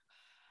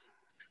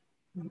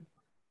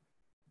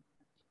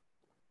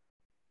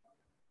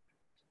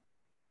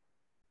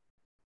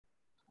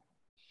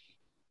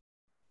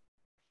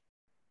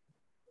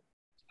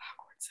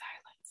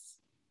silence.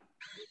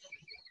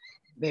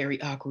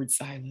 Very awkward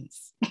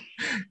silence.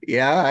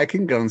 Yeah, I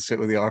can go and sit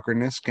with the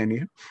awkwardness. Can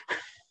you?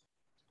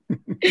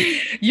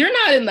 You're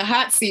not in the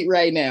hot seat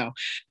right now.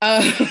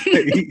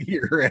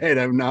 You're right.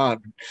 I'm not.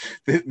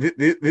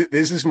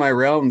 This is my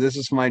realm. This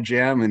is my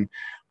jam. And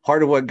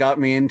part of what got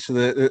me into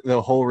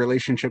the whole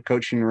relationship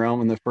coaching realm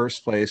in the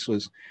first place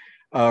was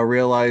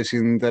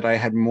realizing that I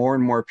had more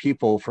and more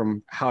people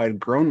from how I'd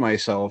grown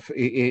myself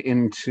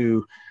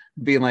into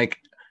being like,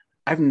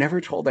 I've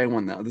never told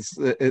anyone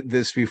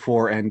this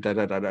before, and da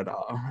da da da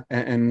da,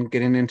 and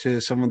getting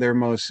into some of their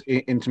most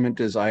intimate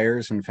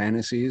desires and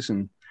fantasies,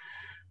 and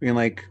being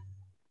like,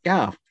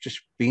 yeah,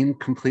 just being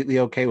completely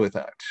okay with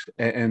that.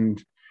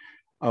 And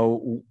uh,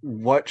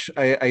 what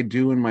I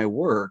do in my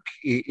work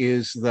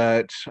is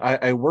that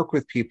I work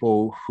with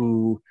people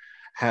who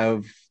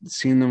have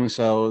seen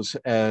themselves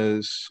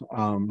as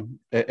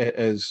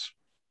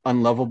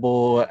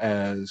unlovable,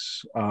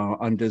 as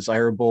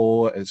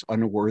undesirable, as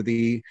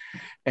unworthy,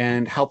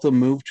 and help them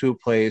move to a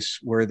place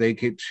where they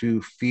get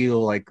to feel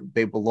like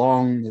they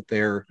belong, that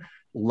they're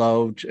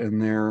loved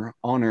and they're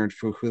honored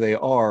for who they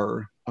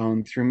are,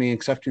 through me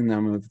accepting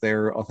them of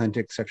their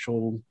authentic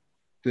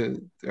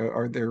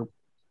or their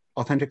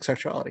authentic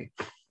sexuality.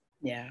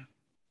 Yeah.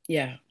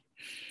 Yeah.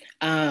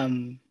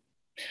 Um,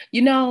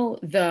 You know,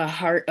 the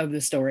heart of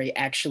the story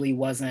actually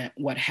wasn't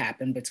what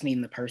happened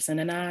between the person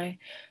and I,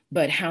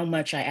 but how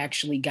much I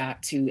actually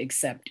got to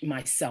accept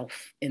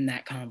myself in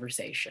that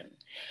conversation.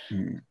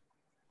 Mm.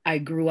 I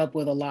grew up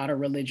with a lot of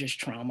religious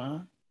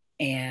trauma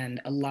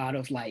and a lot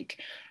of like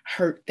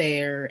hurt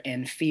there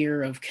and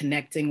fear of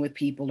connecting with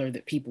people or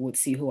that people would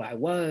see who I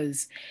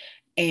was.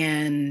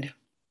 And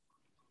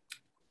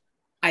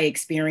I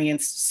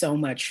experienced so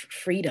much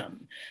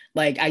freedom.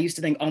 Like I used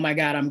to think, oh my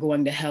God, I'm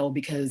going to hell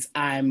because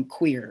I'm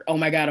queer. Oh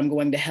my God, I'm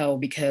going to hell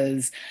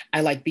because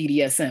I like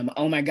BDSM.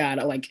 Oh my God,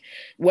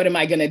 what am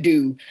I going to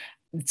do?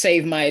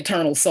 Save my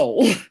eternal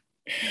soul.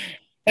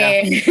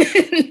 Yeah,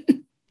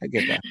 And I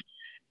get that.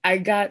 I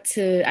got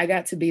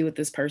to be with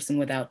this person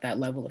without that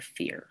level of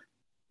fear.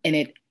 And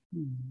it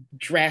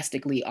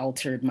drastically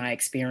altered my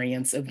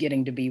experience of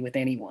getting to be with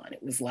anyone.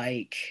 It was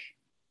like,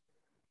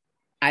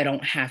 I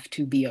don't have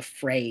to be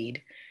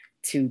afraid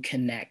to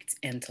connect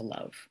and to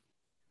love.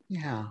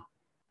 Yeah,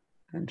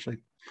 actually,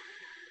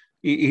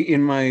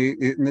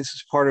 and this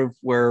is part of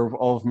where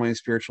all of my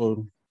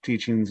spiritual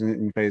teachings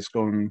and faiths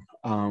go and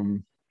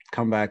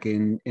come back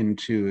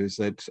into is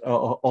that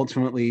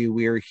ultimately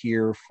we are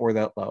here for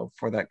that love,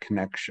 for that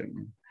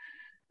connection.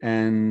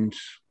 And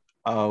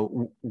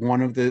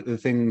one of the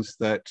things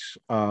that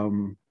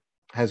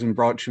has been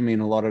brought to me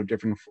in a lot of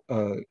different,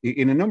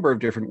 in a number of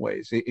different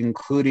ways,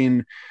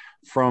 including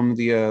from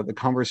the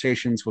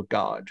Conversations with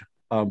God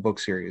book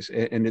series,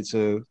 and it's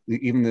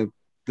even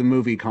the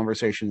movie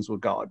Conversations with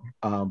God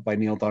by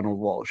Neil Donald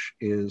Walsh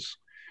is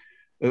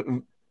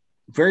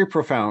very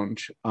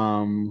profound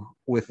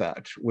with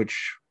that,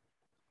 which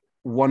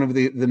one of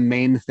the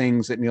main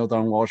things that Neil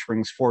Donald Walsh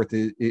brings forth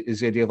is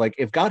the idea of like,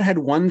 if God had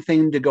one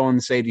thing to go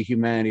and say to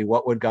humanity,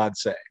 what would God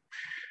say?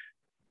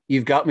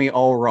 You've got me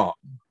all wrong.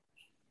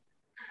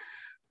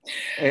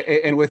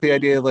 And with the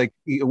idea of like,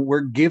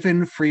 we're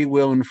given free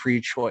will and free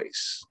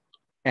choice.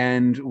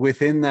 And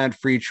within that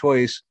free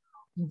choice,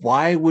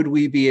 why would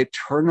we be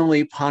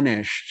eternally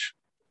punished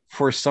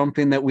for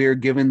something that we are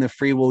given the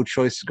free will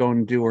choice to go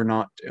and do or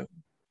not do?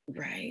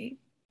 Right.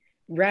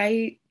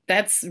 Right.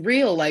 That's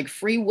real, like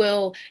free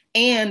will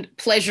and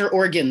pleasure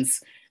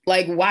organs.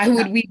 Like, why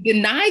would we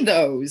deny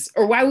those?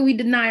 Or why would we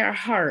deny our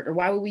heart? Or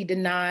why would we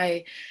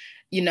deny,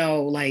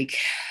 like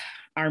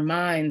our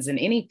minds and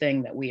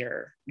anything that we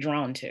are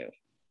drawn to?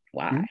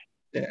 Why?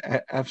 Yeah,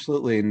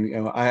 absolutely.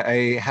 And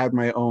I had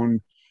my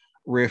own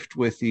rift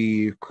with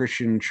the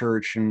Christian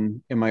church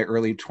in my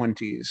early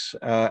 20s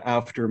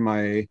after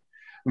my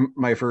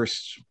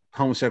first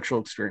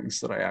homosexual experience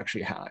that I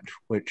actually had,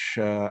 which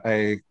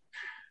I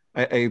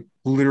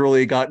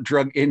literally got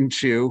drug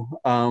into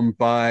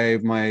by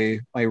my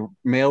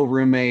male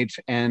roommate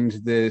and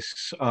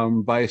this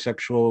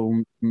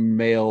bisexual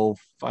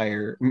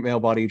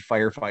male-bodied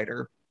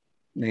firefighter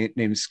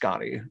named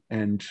Scotty.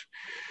 And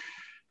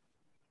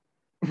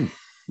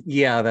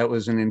yeah, that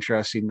was an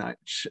interesting night.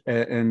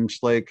 And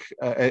like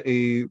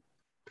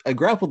I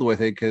grappled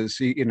with it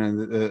because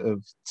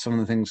of some of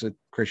the things that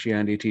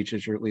Christianity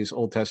teaches, or at least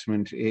Old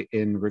Testament,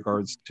 in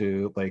regards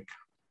to like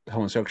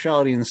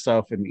homosexuality and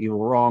stuff and evil,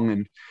 wrong.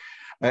 And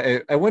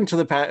I went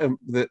to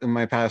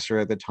my pastor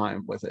at the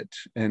time with it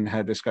and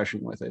had a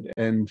discussion with it,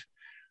 and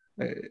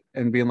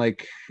being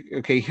like,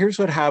 okay, here's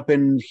what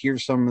happened.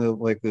 Here's some of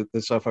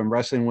the stuff I'm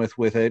wrestling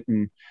with it,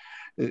 and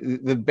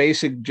the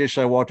basic gist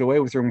I walked away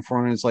with from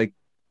front is like,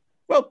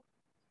 well,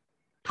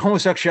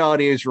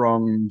 homosexuality is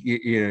wrong.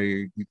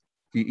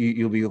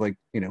 You'll be like,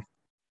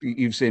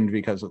 you've sinned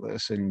because of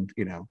this, and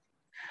and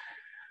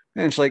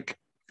it's like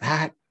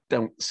that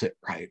don't sit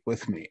right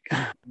with me.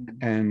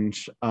 And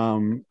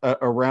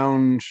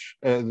around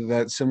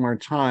that similar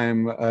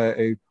time,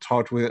 I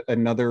talked with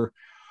another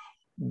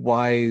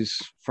wise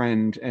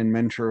friend and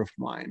mentor of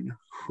mine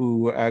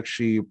who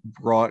actually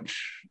brought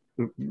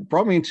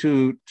me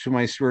to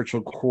my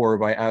spiritual core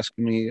by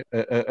asking me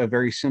a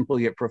very simple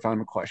yet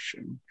profound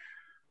question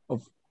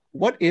of,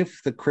 what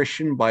if the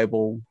Christian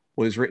Bible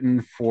was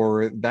written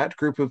for that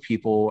group of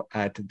people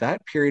at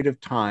that period of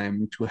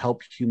time to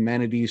help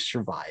humanity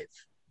survive?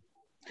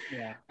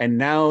 Yeah. And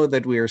now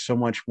that we are so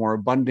much more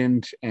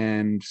abundant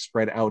and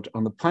spread out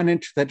on the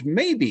planet, that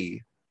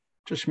maybe,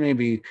 just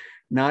maybe,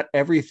 not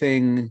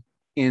everything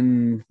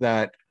in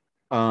that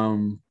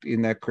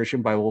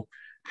Christian Bible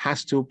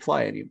has to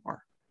apply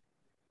anymore.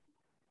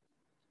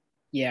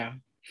 Yeah.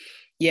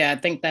 Yeah, I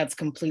think that's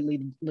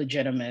completely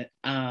legitimate.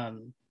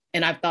 And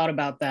I've thought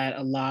about that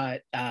a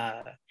lot,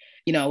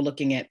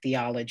 looking at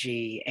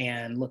theology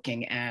and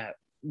looking at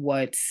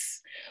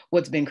what's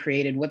been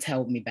created, what's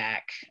held me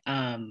back.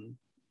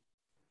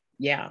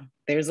 Yeah,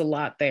 there's a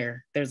lot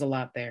there.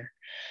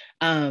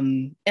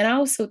 And I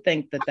also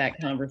think that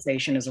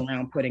conversation is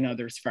around putting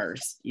others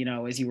first,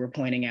 as you were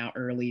pointing out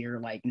earlier,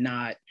 like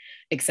not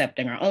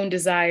accepting our own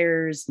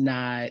desires,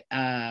 not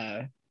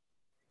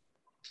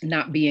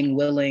being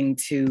willing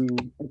to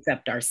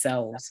accept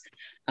ourselves.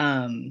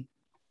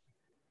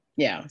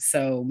 Yeah,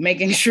 so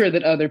making sure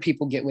that other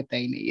people get what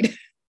they need.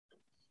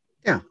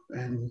 Yeah,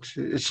 and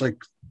it's like,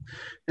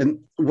 and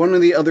one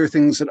of the other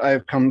things that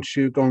I've come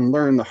to go and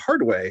learn the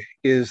hard way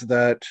is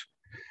that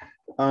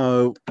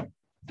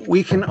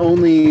we can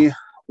only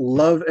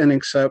love and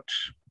accept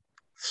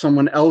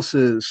someone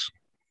else's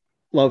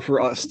love for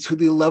us to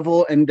the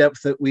level and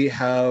depth that we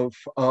have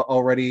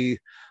already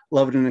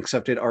loved and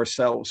accepted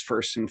ourselves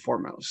first and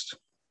foremost.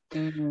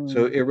 Mm-hmm.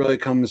 So it really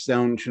comes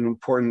down to an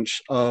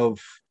importance of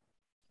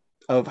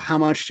how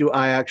much do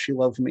I actually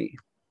love me?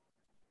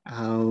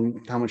 How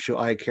much do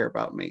I care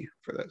about me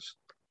for this?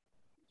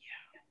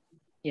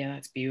 Yeah,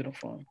 that's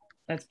beautiful.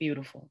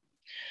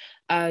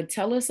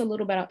 Tell us a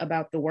little bit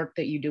about the work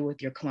that you do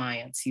with your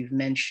clients. You've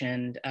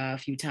mentioned a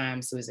few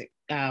times. So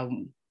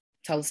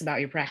tell us about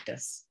your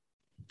practice.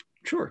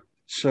 Sure.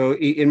 So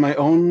in my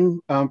own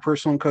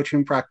personal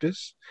coaching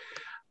practice,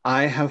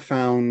 I have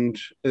found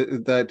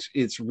that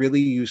it's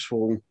really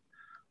useful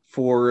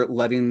for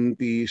letting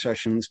the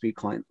sessions be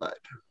client-led.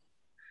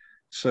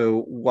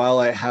 So while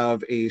I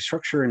have a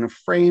structure and a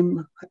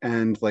frame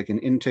and like an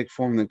intake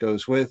form that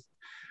goes with,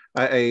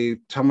 I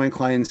tell my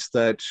clients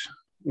that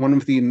one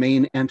of the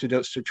main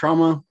antidotes to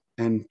trauma,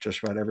 and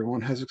just about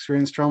everyone has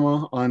experienced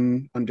trauma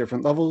on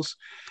different levels,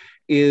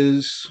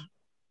 is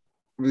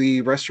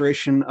the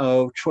restoration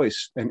of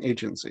choice and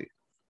agency.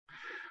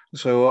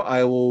 So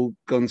I will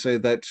go and say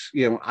that,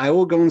 I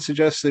will go and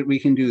suggest that we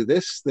can do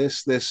this,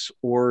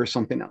 or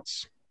something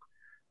else,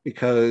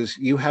 because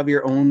you have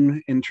your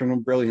own internal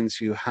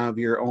brilliance. You have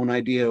your own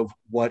idea of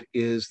what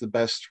is the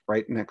best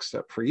right next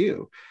step for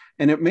you.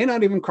 And it may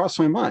not even cross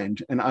my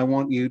mind. And I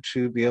want you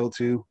to be able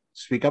to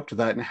speak up to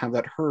that and have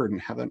that heard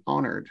and have that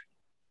honored.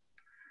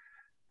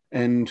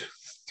 And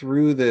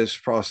through this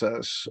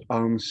process,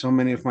 so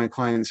many of my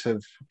clients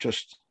have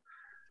just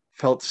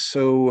felt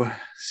so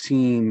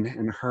seen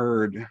and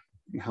heard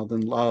and held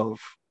in love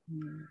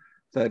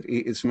that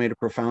it's made a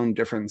profound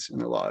difference in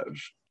their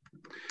lives.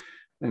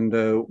 And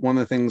one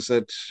of the things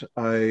that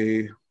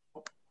I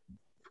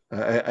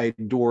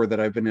adore that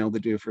I've been able to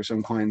do for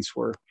some clients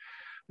were,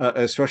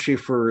 especially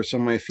for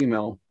some of my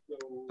female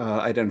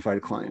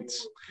identified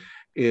clients,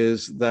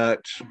 is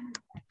that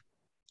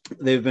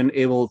they've been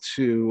able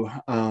to,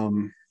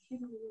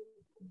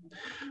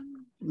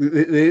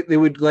 they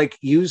would like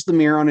use the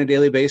mirror on a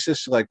daily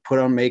basis to like put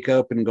on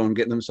makeup and go and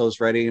get themselves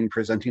ready and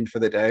presenting for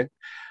the day.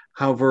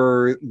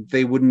 However,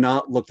 they would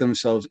not look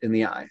themselves in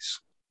the eyes,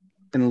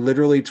 and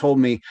literally told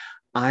me,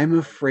 I'm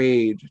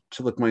afraid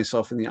to look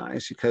myself in the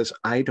eyes because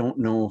I don't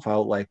know if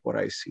I'll like what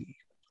I see.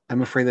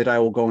 I'm afraid that I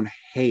will go and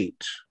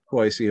hate who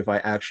I see if I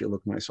actually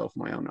look myself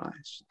in my own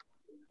eyes.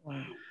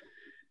 Wow.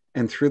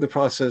 And through the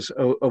process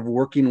of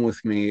working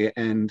with me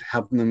and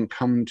helping them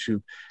come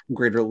to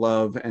greater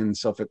love and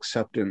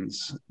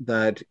self-acceptance,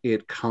 that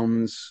it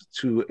comes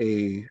to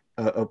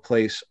a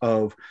place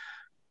of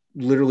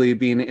literally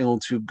being able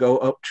to go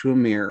up to a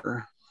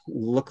mirror,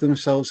 look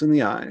themselves in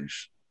the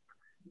eyes,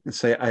 and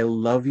say, I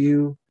love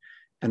you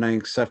and I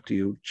accept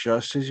you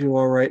just as you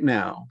are right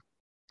now,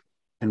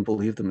 and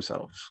believe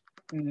themselves.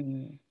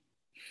 Mm.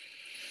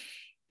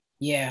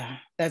 Yeah,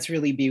 that's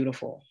really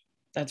beautiful.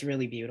 That's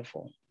really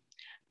beautiful.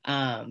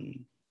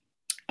 Um,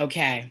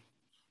 okay,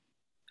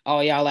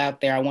 all y'all out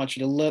there, I want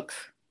you to look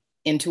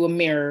into a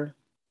mirror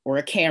or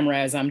a camera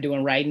as I'm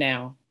doing right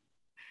now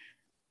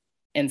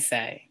and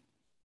say,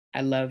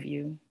 I love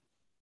you.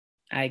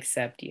 I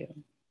accept you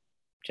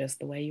just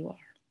the way you are.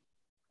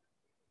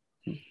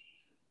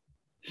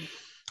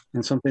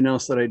 And something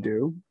else that I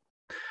do,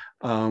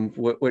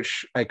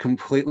 which I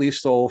completely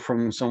stole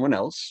from someone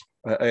else.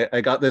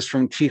 I got this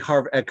from T.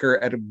 Harv Eker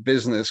at a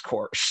business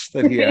course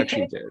that he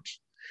actually did.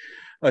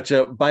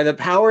 But by the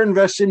power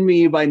invested in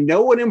me by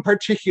no one in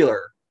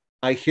particular,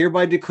 I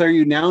hereby declare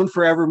you now and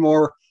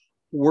forevermore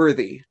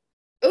worthy.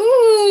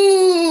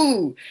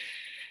 Ooh,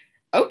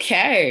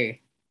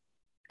 okay.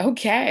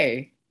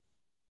 Okay.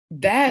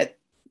 That's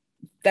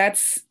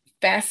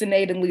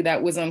fascinatingly,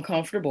 that was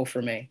uncomfortable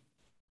for me.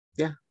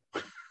 Yeah.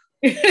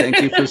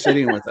 Thank you for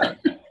sitting with that.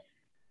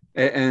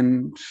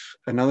 And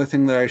another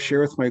thing that I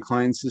share with my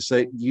clients is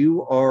that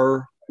you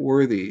are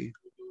worthy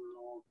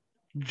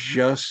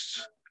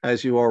just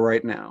as you are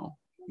right now.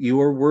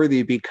 You are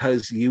worthy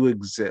because you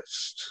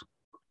exist.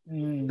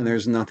 And Mm.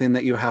 there's nothing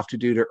that you have to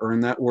do to earn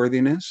that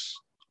worthiness.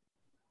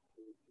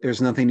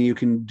 There's nothing you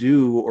can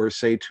do or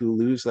say to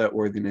lose that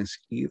worthiness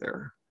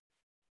either.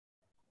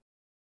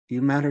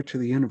 You matter to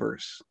the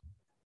universe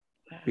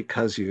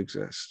because you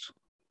exist.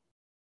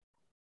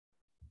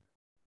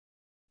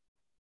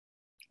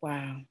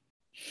 Wow.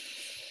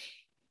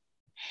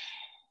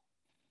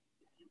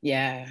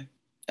 Yeah.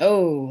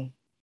 Oh,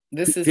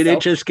 this is Did it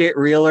self. just get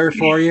realer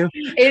for you?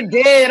 It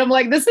did. I'm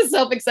like, this is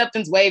self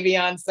acceptance way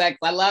beyond sex.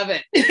 I love Oh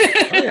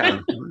yeah.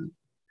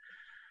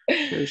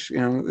 it.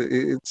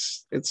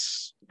 Because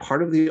it's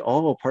part of the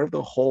all, part of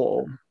the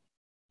whole.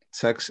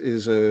 Sex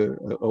is a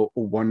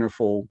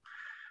wonderful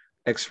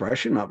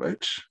expression of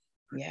it.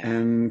 Yeah.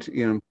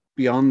 And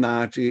beyond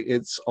that,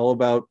 it's all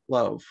about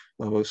love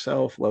of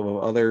self, love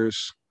of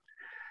others.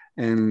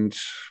 And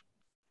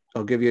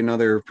I'll give you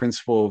another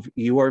principle of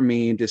you are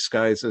me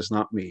disguised as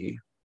not me.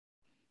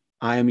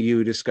 I am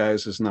you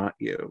disguised as not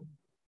you.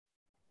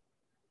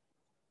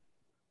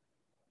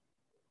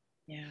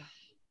 Yeah.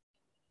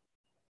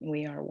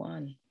 We are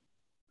one.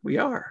 We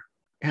are.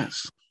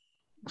 Yes.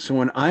 So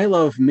when I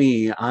love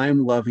me,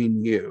 I'm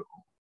loving you.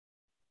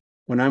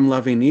 When I'm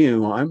loving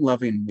you, I'm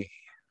loving me.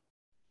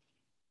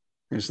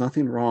 There's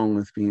nothing wrong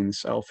with being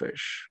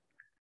selfish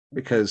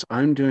because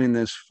I'm doing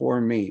this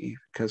for me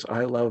because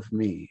I love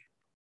me.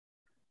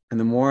 And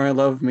the more I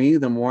love me,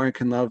 the more I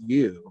can love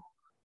you.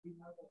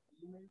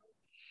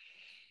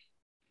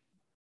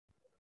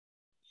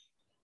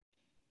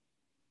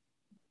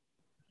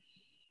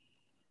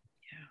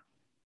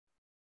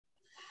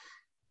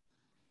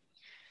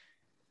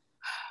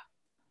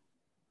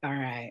 Yeah. All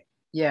right.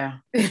 Yeah.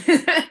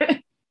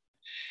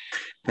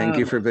 Thank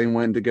you for being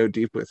willing to go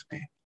deep with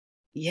me.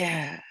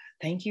 Yeah.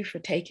 Thank you for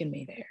taking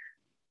me there.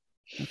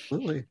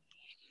 Absolutely.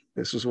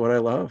 This is what I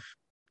love.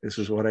 This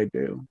is what I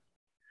do.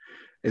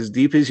 As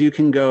deep as you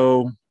can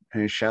go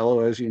and as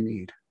shallow as you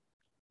need.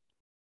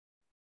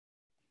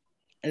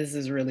 This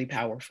is really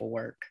powerful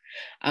work.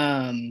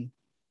 Um,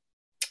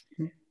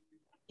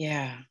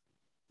 yeah.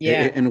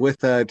 Yeah. And with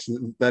that,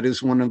 that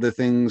is one of the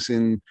things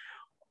in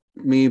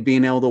me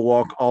being able to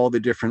walk all the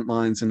different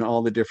lines in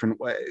all the different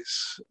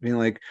ways. Being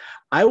like,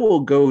 I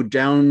will go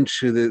down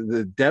to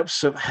the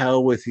depths of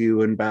hell with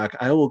you and back.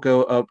 I will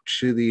go up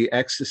to the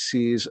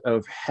ecstasies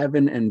of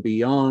heaven and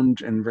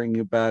beyond and bring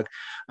you back.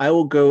 I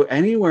will go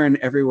anywhere and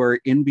everywhere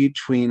in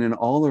between and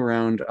all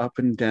around, up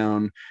and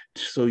down,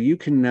 so you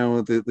can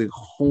know the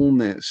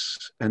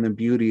wholeness and the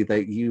beauty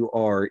that you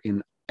are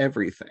in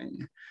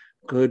everything.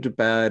 Good,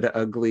 bad,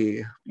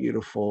 ugly,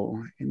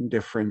 beautiful,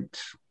 indifferent,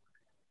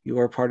 you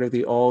are part of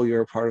the all,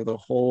 you're a part of the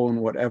whole, and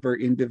whatever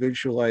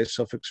individualized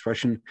self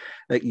expression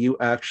that you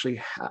actually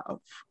have.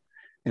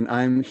 And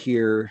I'm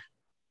here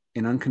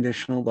in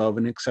unconditional love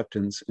and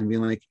acceptance and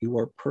being like, you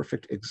are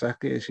perfect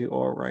exactly as you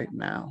are right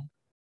now.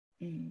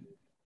 Mm.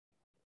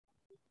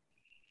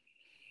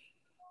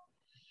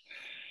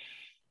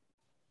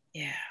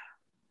 Yeah.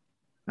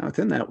 Now,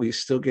 within that, we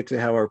still get to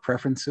have our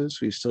preferences.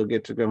 We still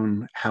get to go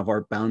and have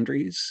our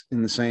boundaries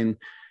in the saying,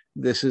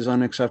 this is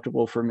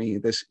unacceptable for me.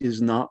 This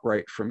is not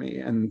right for me.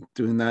 And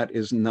doing that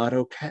is not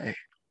okay.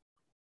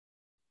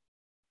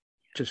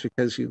 Just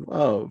because you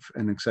love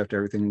and accept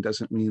everything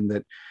doesn't mean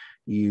that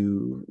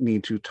you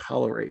need to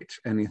tolerate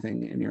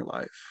anything in your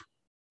life.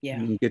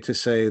 Yeah. You get to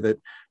say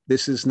that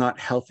this is not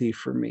healthy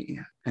for me,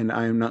 and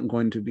I am not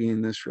going to be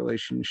in this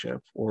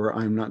relationship, or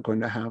I'm not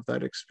going to have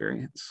that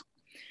experience.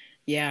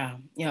 Yeah.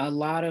 You know, a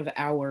lot of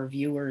our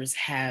viewers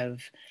have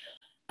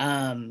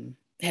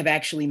have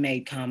actually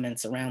made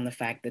comments around the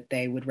fact that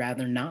they would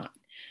rather not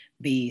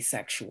be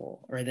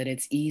sexual, or that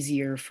it's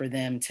easier for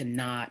them to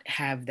not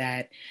have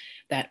that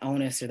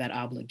onus or that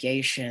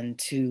obligation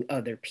to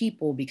other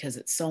people because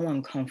it's so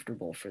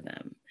uncomfortable for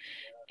them.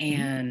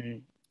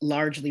 And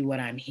largely what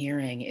I'm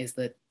hearing is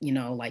that,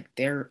 like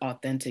their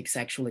authentic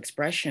sexual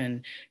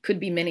expression could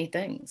be many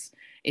things.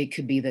 It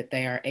could be that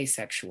they are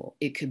asexual.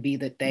 It could be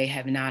that they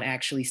have not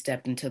actually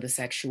stepped into the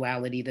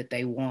sexuality that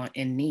they want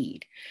and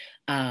need.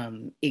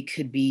 It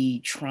could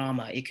be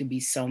trauma. It could be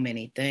so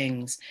many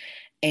things.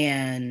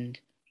 And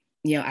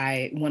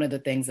one of the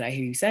things that I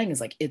hear you saying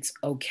is like, it's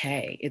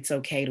okay. It's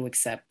okay to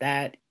accept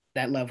that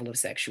level of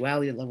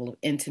sexuality, that level of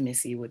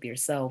intimacy with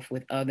yourself,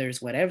 with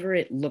others, whatever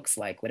it looks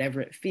like,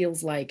 whatever it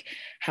feels like,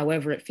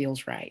 however it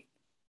feels right.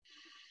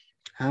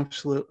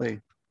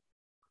 Absolutely.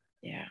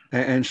 Yeah.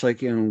 And it's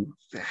like,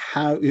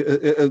 how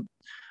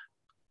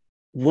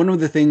one of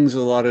the things a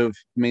lot of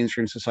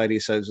mainstream society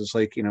says is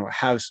like,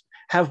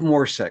 have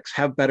more sex,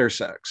 have better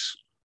sex.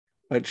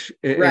 Which,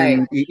 Right.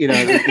 and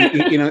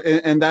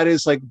and that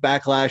is like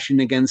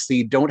backlashing against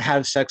the don't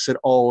have sex at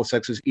all.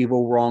 Sex is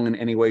evil, wrong in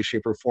any way,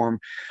 shape, or form,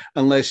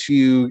 unless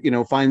you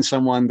find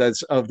someone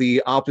that's of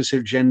the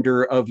opposite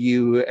gender of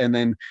you, and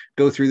then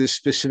go through this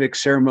specific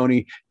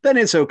ceremony. Then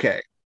it's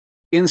okay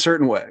in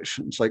certain ways.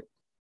 It's like,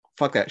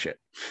 fuck that shit.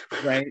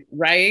 Right.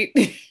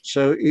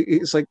 So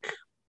it's like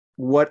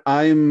what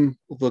I'm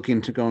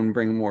looking to go and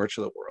bring more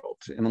to the world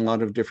in a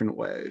lot of different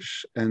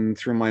ways, and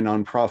through my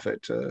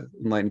nonprofit,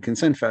 Enlightened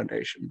Consent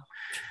Foundation,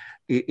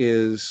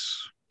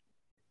 is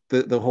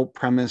the whole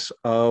premise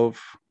of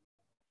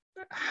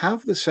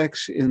have the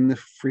sex in the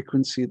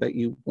frequency that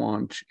you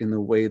want, in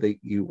the way that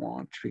you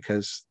want,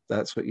 because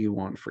that's what you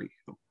want for you.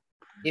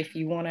 If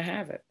you want to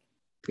have it.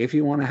 If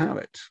you want to have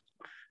it.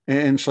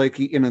 And it's like,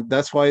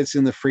 that's why it's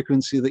in the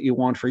frequency that you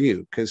want for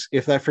you. Because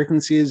if that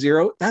frequency is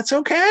 0, that's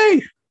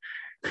okay.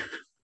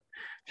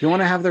 If you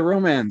want to have the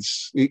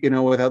romance,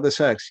 without the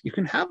sex, you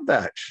can have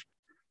that.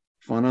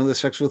 If you want to have the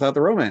sex without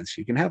the romance,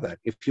 you can have that.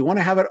 If you want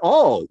to have it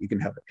all, you can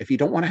have it. If you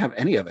don't want to have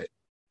any of it,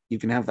 you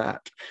can have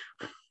that.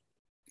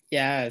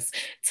 Yes.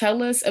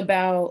 Tell us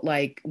about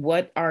like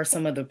what are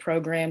some of the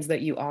programs that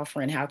you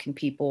offer, and how can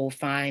people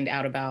find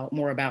out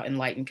more about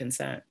Enlightened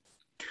Consent?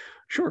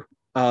 Sure.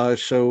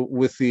 So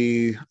with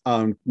the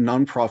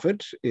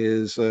nonprofit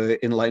is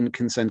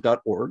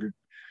enlightenedconsent.org.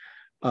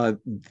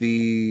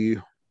 The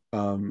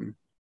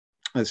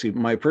let's see,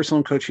 my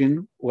personal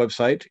coaching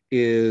website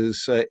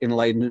is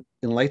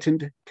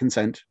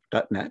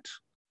enlightenedconsent.net.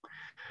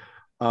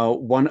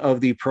 One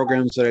of the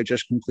programs that I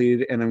just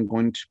completed and I'm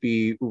going to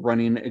be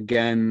running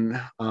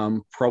again,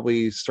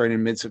 probably starting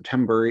in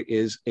mid-September,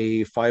 is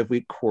a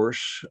 5-week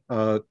course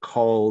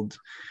called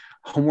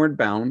Homeward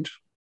Bound,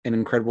 an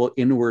incredible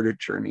inward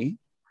journey,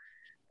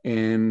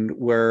 and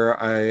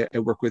where I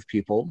work with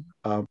people,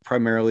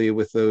 primarily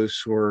with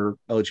those who are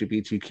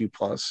LGBTQ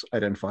plus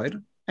identified,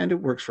 and it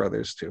works for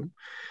others too,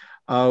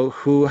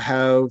 who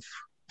have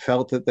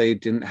felt that they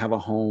didn't have a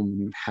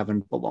home,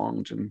 haven't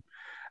belonged, and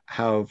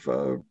have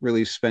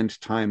really spent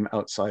time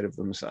outside of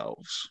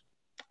themselves,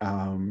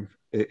 searching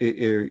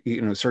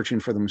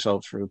for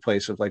themselves, for the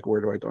place of like, where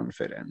do I go and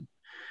fit in?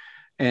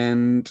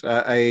 And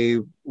I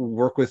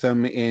work with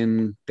them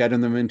in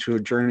getting them into a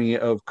journey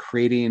of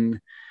creating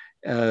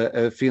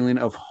a feeling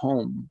of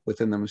home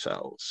within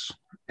themselves,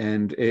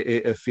 and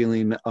a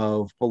feeling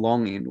of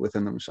belonging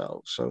within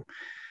themselves. So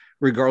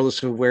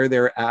regardless of where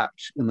they're at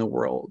in the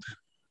world,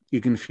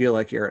 you can feel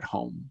like you're at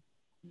home,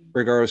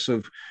 regardless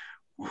of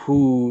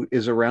who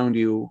is around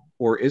you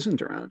or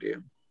isn't around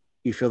you.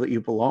 You feel that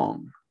you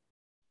belong.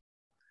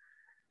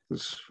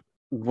 Because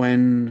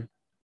when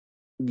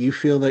you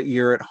feel that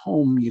you're at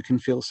home, you can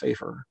feel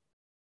safer.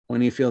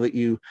 When you feel that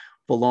you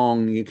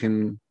belong, you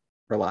can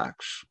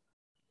relax.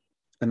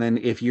 And then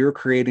if you're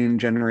creating and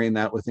generating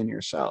that within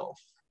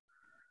yourself,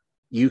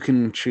 you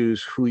can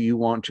choose who you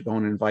want to go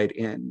and invite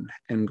in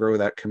and grow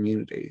that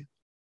community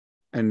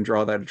and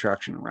draw that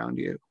attraction around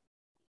you.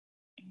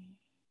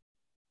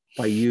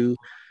 By you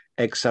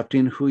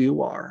accepting who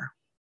you are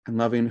and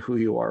loving who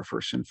you are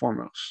first and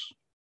foremost.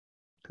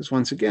 Because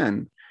once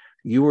again,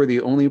 you are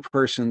the only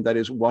person that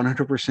is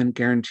 100%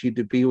 guaranteed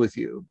to be with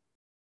you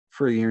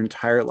for your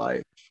entire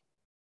life.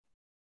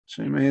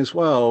 So you may as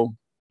well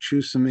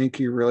choose to make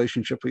your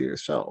relationship with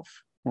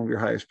yourself one of your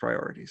highest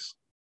priorities.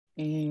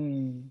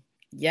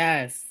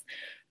 Yes.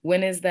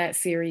 When is that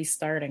series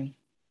starting?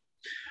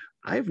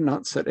 I have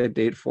not set a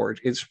date for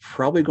it. It's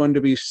probably going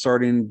to be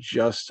starting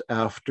just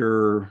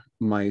after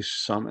my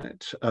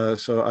summit.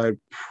 So I'd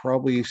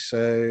probably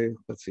say,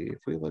 let's see, if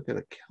we look at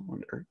a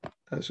calendar,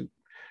 that's a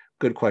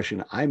good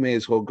question. I may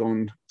as well go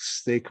and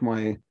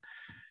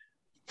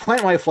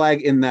plant my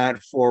flag in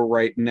that for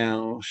right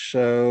now.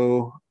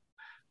 So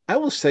I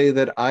will say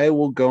that I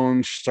will go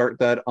and start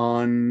that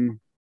on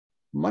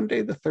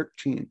Monday the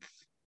 13th.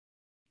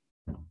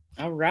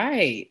 All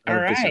right.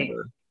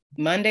 December.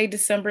 Monday,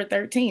 December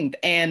 13th.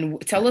 And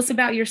tell us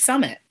about your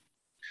summit.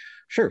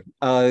 Sure.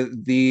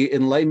 The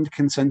Enlightened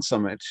Consent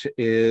Summit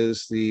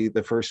is the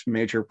first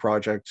major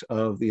project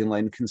of the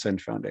Enlightened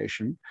Consent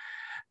Foundation.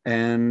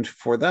 And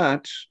for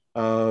that,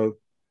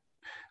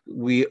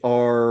 we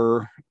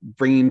are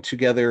bringing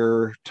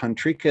together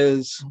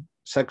tantrikas,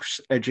 sex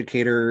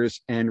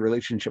educators, and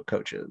relationship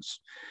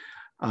coaches.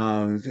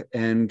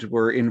 And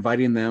we're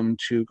inviting them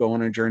to go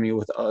on a journey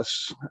with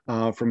us,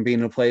 from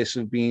being a place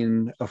of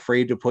being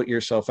afraid to put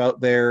yourself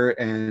out there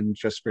and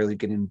just barely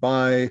getting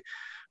by,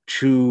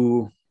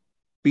 to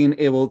being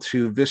able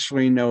to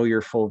viscerally know your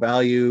full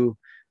value,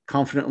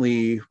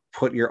 confidently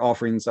put your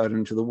offerings out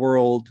into the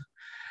world,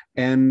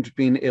 and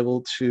being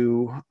able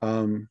to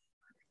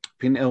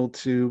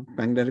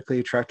magnetically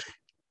attract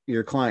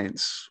your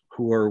clients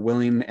who are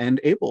willing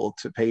and able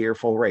to pay your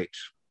full rate.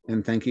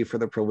 And thank you for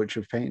the privilege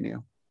of paying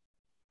you.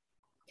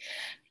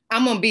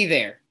 I'm gonna be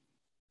there.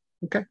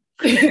 Okay.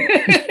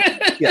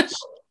 Yes.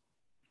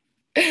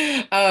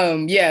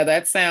 Yeah,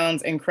 that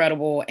sounds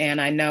incredible.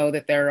 And I know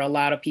that there are a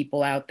lot of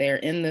people out there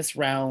in this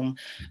realm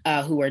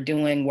who are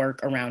doing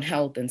work around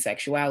health and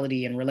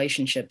sexuality and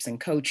relationships and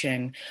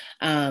coaching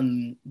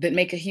that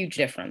make a huge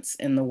difference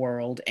in the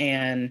world.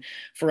 And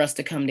for us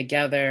to come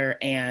together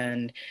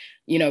and,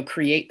 you know,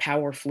 create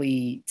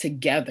powerfully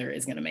together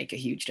is going to make a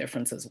huge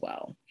difference as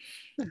well.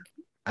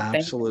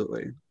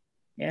 Absolutely.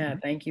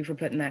 Thank you for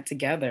putting that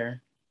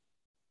together.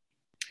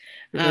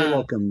 You're very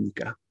welcome,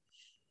 Nika.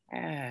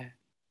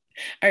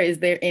 Or is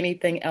there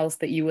anything else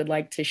that you would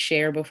like to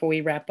share before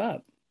we wrap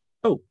up?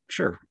 Oh,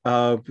 sure.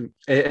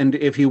 And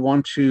if you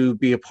want to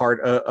be a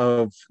part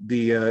of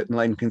the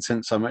Enlightened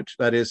Consent Summit,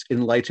 that is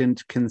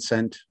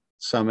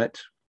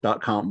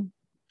enlightenedconsentsummit.com.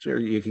 So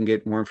you can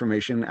get more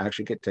information,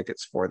 actually get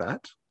tickets for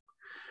that.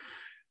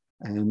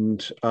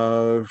 And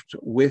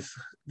with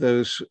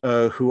those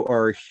who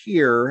are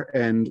here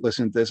and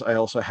listen to this, I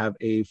also have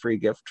a free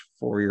gift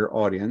for your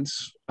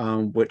audience,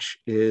 which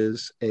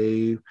is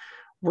a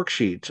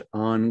worksheet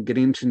on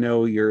getting to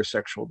know your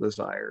sexual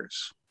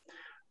desires,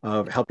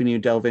 of helping you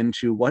delve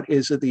into what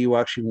is it that you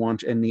actually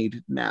want and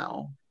need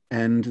now.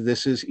 And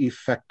this is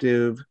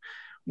effective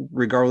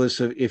regardless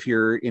of if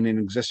you're in an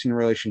existing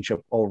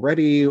relationship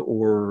already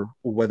or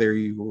whether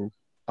you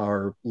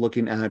are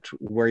looking at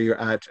where you're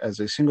at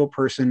as a single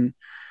person.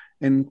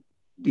 And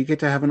you get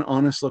to have an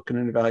honest look and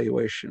an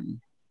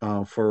evaluation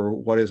for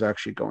what is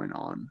actually going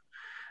on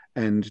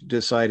and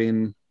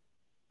deciding,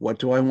 what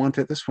do I want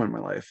at this point in my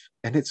life?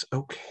 And it's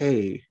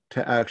okay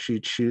to actually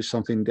choose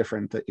something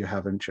different that you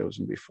haven't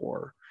chosen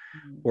before.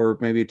 Or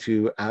maybe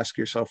to ask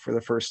yourself for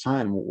the first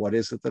time, what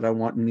is it that I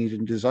want, need,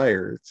 and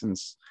desire?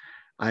 Since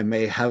I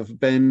may have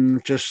been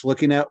just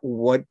looking at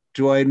what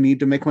do I need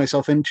to make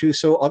myself into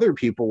so other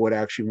people would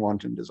actually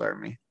want and desire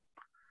me.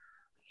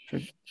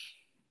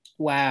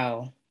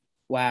 Wow.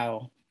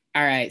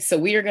 All right. So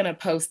we are going to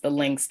post the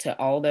links to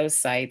all those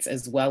sites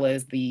as well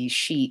as the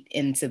sheet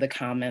into the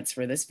comments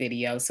for this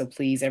video. So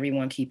please,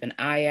 everyone, keep an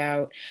eye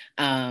out.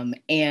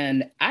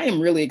 And I am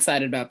really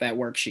excited about that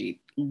worksheet.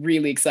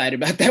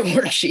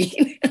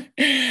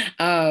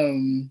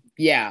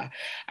 Yeah.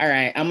 All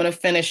right. I'm going to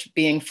finish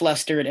being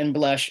flustered and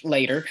blush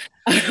later.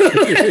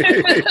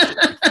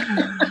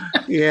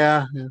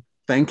 Yeah.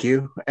 Thank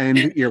you.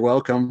 And you're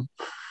welcome.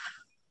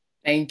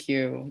 Thank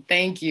you.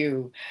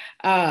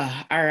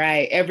 All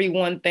right,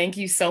 everyone. Thank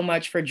you so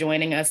much for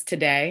joining us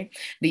today.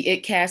 The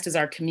ItCast is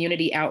our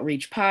community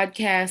outreach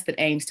podcast that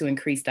aims to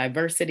increase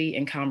diversity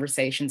in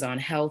conversations on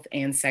health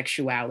and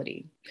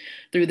sexuality.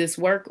 Through this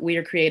work, we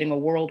are creating a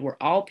world where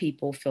all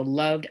people feel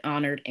loved,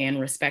 honored, and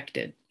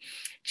respected.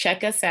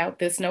 Check us out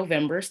this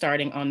November,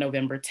 starting on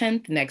November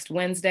 10th, next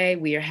Wednesday.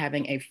 We are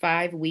having a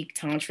 5-week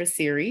Tantra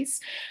series,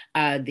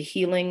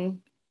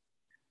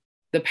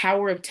 The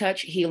Power of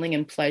Touch, Healing,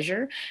 and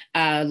Pleasure,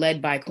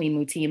 led by Queen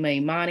Mutima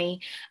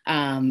Imani,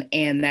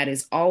 and that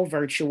is all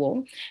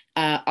virtual.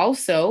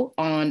 Also,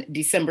 on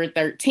December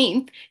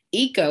 13th,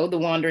 Eco, the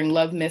Wandering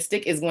Love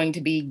Mystic, is going to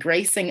be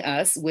gracing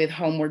us with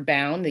Homeward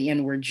Bound, the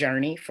Inward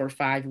Journey for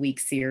 5-week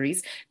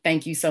series.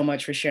 Thank you so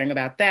much for sharing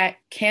about that.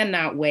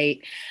 Cannot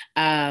wait.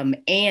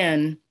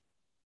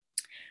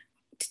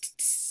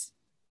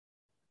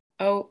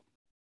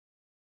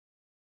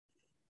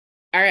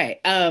 All right.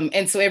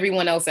 And so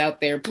everyone else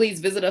out there, please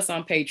visit us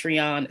on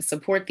Patreon,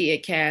 support the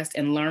ItCast,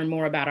 and learn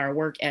more about our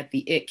work at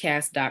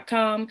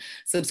theitcast.com.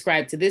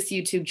 Subscribe to this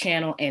YouTube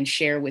channel and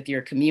share with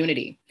your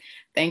community.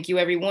 Thank you,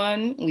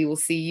 everyone. We will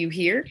see you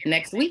here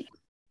next week.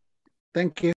 Thank you.